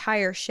an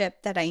entire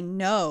ship that I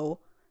know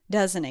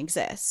doesn't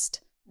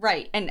exist.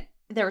 Right. And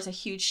there was a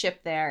huge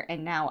ship there,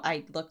 and now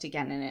I looked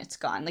again and it's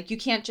gone. Like, you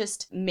can't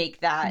just make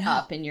that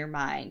up in your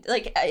mind.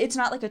 Like, it's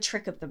not like a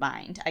trick of the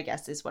mind, I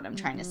guess is what I'm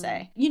trying to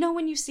say. You know,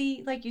 when you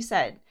see, like you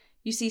said,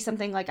 you see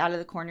something like out of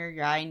the corner of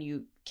your eye and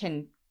you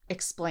can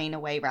explain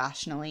away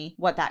rationally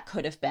what that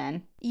could have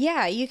been.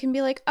 Yeah, you can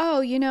be like,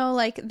 oh, you know,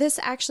 like, this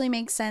actually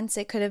makes sense.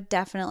 It could have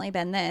definitely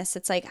been this.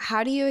 It's like,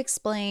 how do you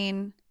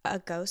explain a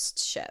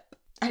ghost ship?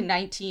 A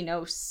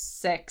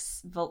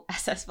 1906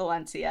 SS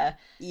Valencia.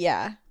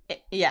 Yeah.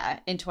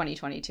 Yeah, in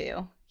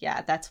 2022.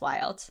 Yeah, that's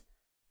wild.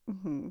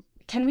 Mm-hmm.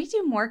 Can we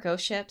do more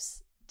ghost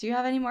ships? Do you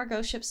have any more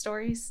ghost ship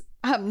stories?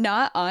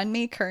 Not on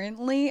me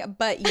currently,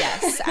 but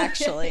yes,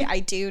 actually,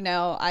 I do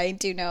know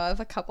of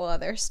a couple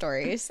other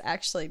stories,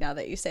 actually, now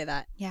that you say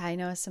that. Yeah, I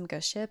know of some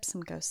ghost ships,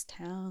 some ghost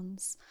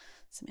towns,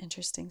 some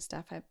interesting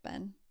stuff I've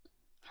been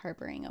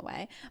harboring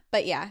away.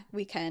 But yeah,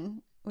 we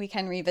can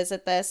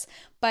revisit this.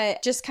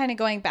 But just kind of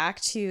going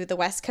back to the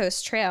West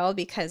Coast Trail,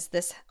 because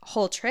this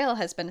whole trail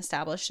has been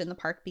established in the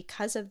park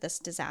because of this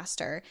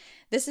disaster.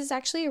 This is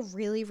actually a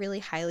really, really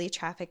highly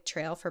trafficked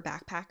trail for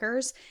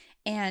backpackers.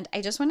 And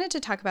I just wanted to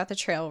talk about the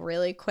trail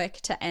really quick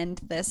to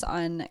end this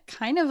on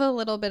kind of a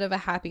little bit of a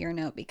happier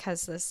note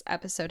because this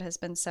episode has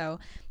been so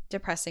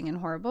depressing and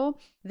horrible.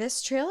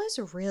 This trail is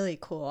really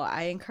cool.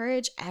 I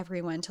encourage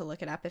everyone to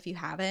look it up if you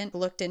haven't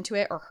looked into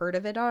it or heard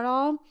of it at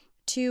all.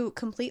 To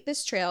complete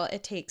this trail,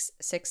 it takes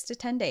 6 to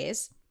 10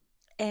 days.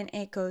 And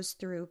it goes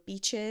through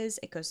beaches,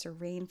 it goes through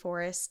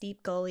rainforests,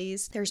 steep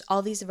gullies. There's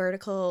all these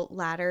vertical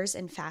ladders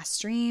and fast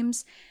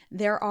streams.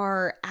 There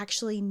are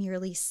actually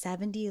nearly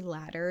 70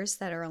 ladders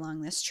that are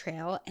along this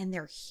trail, and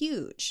they're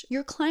huge.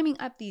 You're climbing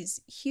up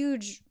these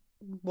huge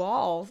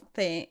wall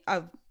thing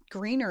of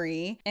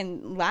greenery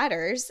and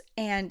ladders,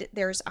 and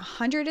there's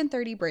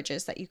 130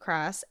 bridges that you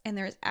cross, and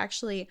there's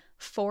actually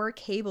 4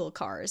 cable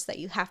cars that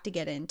you have to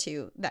get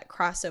into that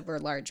cross over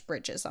large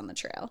bridges on the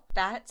trail.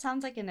 That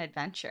sounds like an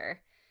adventure.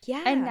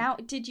 Yeah. And now,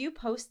 did you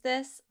post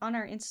this on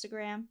our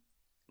Instagram?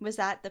 Was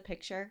that the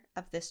picture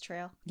of this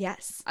trail?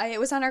 Yes.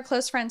 It was on our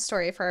close friend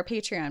story for our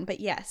Patreon,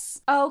 but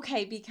yes.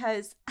 Okay,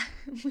 because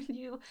when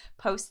you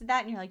posted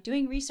that and you're like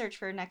doing research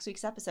for next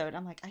week's episode,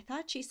 I'm like, I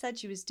thought she said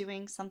she was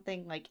doing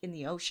something like in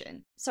the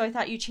ocean. So I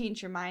thought you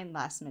changed your mind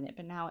last minute,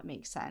 but now it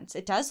makes sense.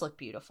 It does look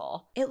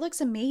beautiful. It looks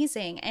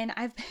amazing. And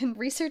I've been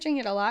researching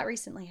it a lot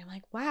recently. I'm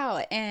like,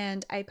 wow.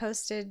 And I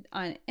posted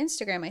on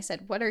Instagram, I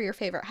said, what are your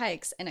favorite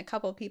hikes? And a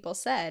couple people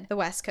said the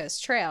West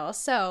Coast Trail.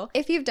 So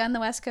if you've done the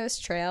West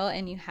Coast Trail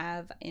and you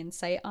have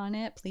insight on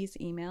it, please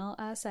email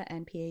us at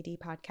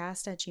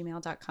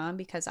npadpodcast@gmail.com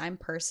because I'm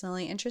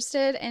personally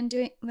interested in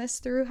doing this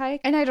through hike.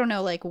 And I don't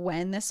know like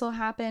when this will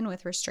happen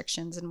with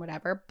restrictions and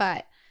whatever,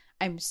 but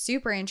I'm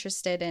super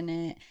interested in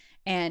it.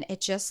 And it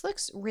just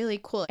looks really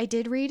cool. I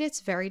did read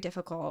it's very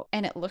difficult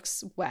and it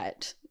looks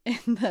wet in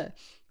the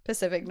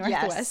Pacific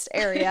Northwest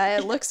area.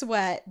 It looks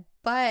wet,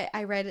 but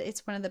I read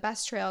it's one of the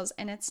best trails,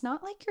 and it's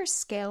not like you're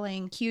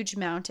scaling huge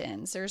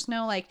mountains. There's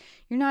no like,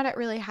 you're not at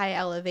really high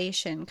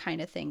elevation kind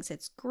of things.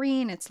 It's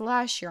green, it's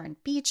lush, you're on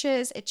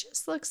beaches. It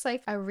just looks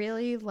like a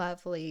really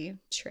lovely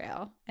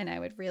trail, and I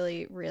would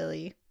really,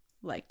 really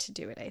like to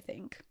do it, I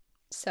think.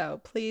 So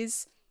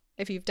please,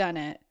 if you've done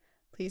it,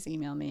 please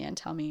email me and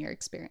tell me your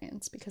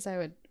experience because I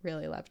would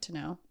really love to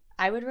know.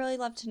 I would really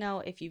love to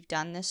know if you've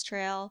done this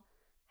trail,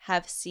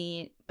 have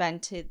been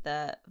to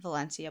the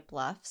Valencia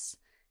Bluffs,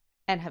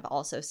 and have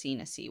also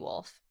seen a sea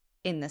wolf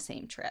in the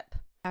same trip.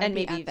 And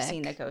maybe you've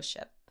seen a ghost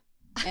ship.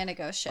 And a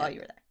ghost ship. While you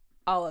were there.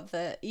 All of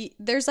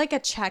there's like a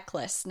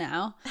checklist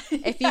now.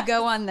 If you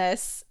go on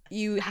this,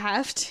 you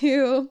have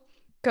to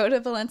go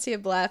to Valencia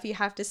Bluff. You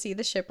have to see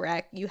the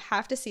shipwreck. You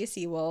have to see a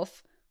sea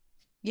wolf.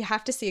 You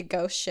have to see a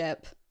ghost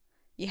ship.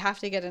 You have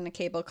to get in a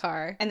cable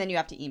car. And then you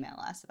have to email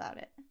us about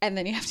it.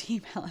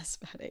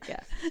 Yeah.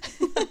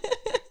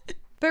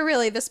 But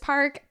really, this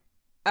park,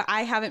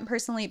 I haven't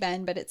personally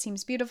been, but it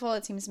seems beautiful.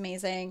 It seems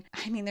amazing.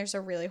 I mean, there's a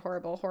really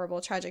horrible,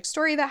 horrible, tragic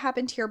story that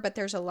happened here, but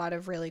there's a lot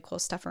of really cool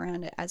stuff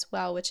around it as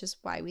well, which is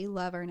why we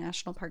love our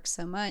national parks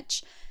so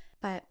much.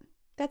 But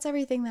that's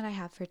everything that I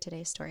have for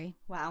today's story.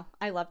 Wow,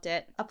 I loved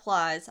it.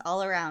 Applause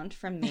all around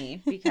from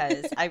me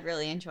because I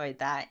really enjoyed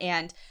that.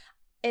 And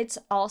it's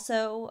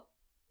also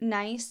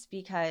nice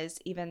because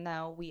even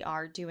though we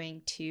are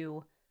doing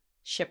 2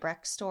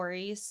 shipwreck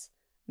stories,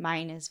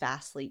 mine is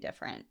vastly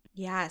different.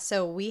 Yeah,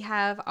 so we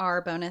have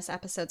our bonus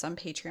episodes on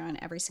Patreon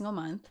every single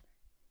month.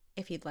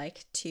 If you'd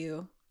like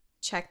to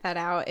check that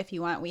out, if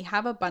you want, we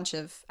have a bunch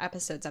of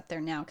episodes up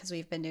there now because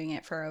we've been doing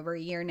it for over a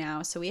year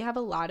now. So we have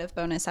a lot of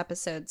bonus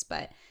episodes,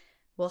 but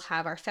we'll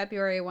have our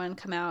February one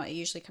come out. It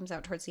usually comes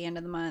out towards the end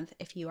of the month.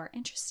 If you are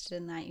interested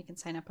in that, you can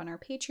sign up on our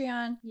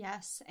Patreon.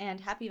 Yes,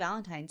 and happy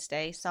Valentine's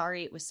Day.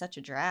 Sorry it was such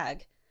a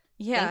drag.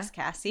 Yeah. Thanks,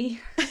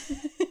 Cassie.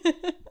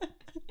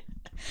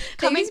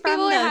 Coming from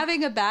people are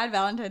having a bad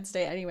Valentine's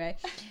Day anyway.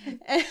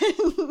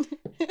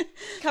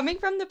 Coming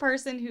from the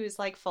person who's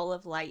like full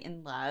of light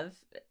and love,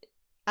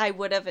 I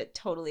would have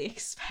totally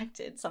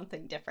expected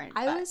something different.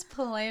 I was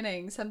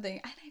planning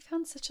something, and I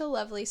found such a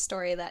lovely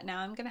story that now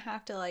I'm gonna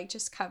have to like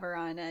just cover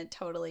on a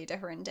totally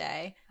different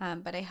day.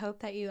 But I hope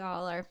that you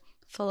all are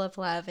full of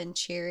love and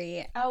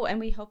cheery. Oh, and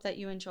we hope that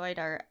you enjoyed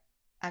our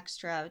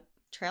extra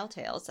trail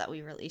tales that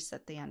we released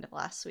at the end of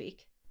last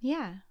week.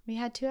 Yeah, we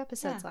had 2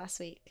 episodes last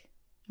week.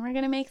 We're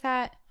going to make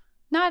that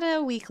not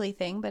a weekly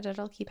thing, but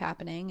it'll keep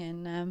happening,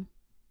 and we'll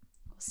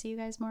see you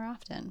guys more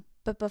often.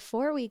 But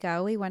before we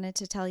go, we wanted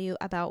to tell you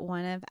about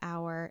one of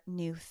our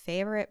new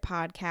favorite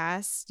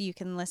podcasts you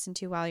can listen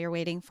to while you're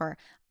waiting for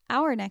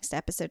our next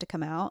episode to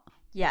come out.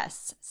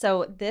 Yes.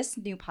 So this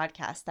new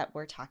podcast that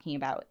we're talking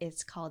about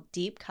is called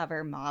Deep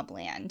Cover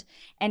Mobland.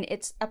 And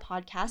it's a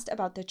podcast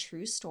about the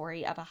true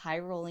story of a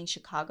high-rolling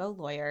Chicago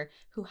lawyer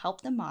who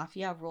helped the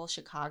mafia rule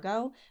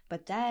Chicago,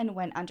 but then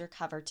went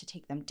undercover to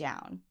take them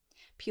down.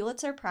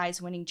 Pulitzer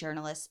Prize-winning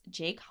journalist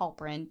Jake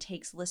Halperin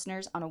takes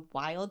listeners on a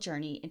wild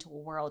journey into a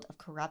world of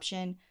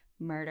corruption,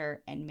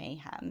 murder, and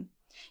mayhem.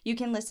 You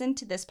can listen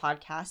to this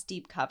podcast,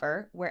 Deep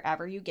Cover,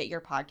 wherever you get your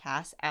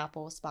podcasts,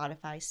 Apple,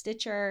 Spotify,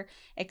 Stitcher,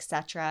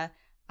 etc.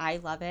 I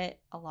love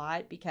it a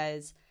lot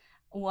because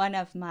one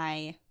of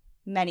my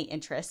many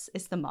interests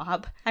is the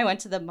mob. I went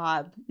to the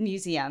mob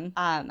museum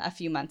a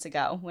few months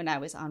ago when I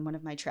was on one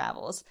of my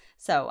travels.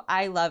 So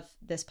I love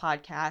this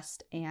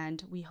podcast,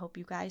 and we hope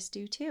you guys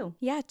do too.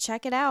 Yeah,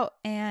 check it out.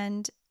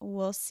 And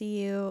we'll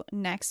see you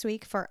next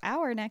week for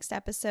our next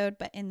episode.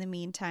 But in the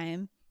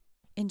meantime,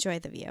 enjoy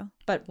the view.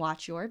 But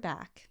watch your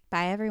back.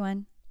 Bye,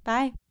 everyone.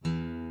 Bye.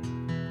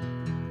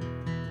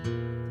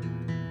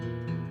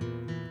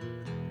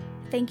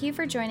 Thank you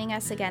for joining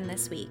us again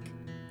this week.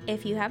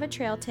 If you have a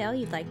trail tale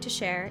you'd like to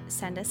share,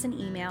 send us an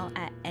email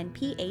at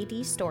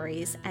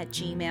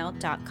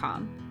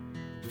npadstories@gmail.com.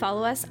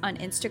 Follow us on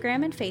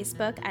Instagram and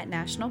Facebook at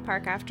National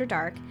Park After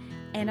Dark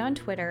and on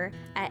Twitter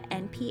at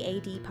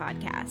NPAD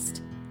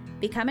Podcast.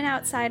 Become an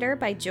outsider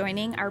by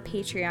joining our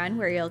Patreon,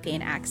 where you'll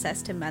gain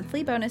access to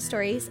monthly bonus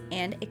stories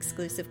and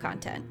exclusive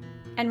content.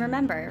 And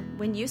remember,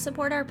 when you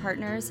support our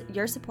partners,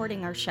 you're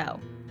supporting our show.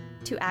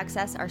 To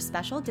access our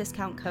special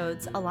discount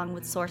codes along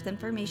with source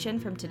information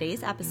from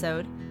today's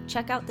episode,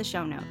 check out the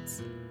show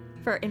notes.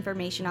 For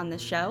information on the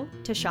show,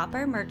 to shop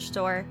our merch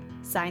store,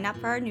 sign up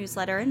for our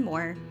newsletter, and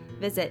more,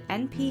 visit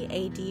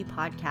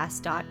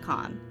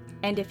npadpodcast.com.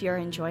 And if you're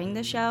enjoying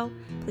the show,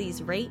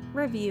 please rate,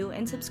 review,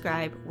 and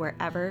subscribe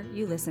wherever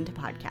you listen to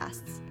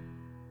podcasts.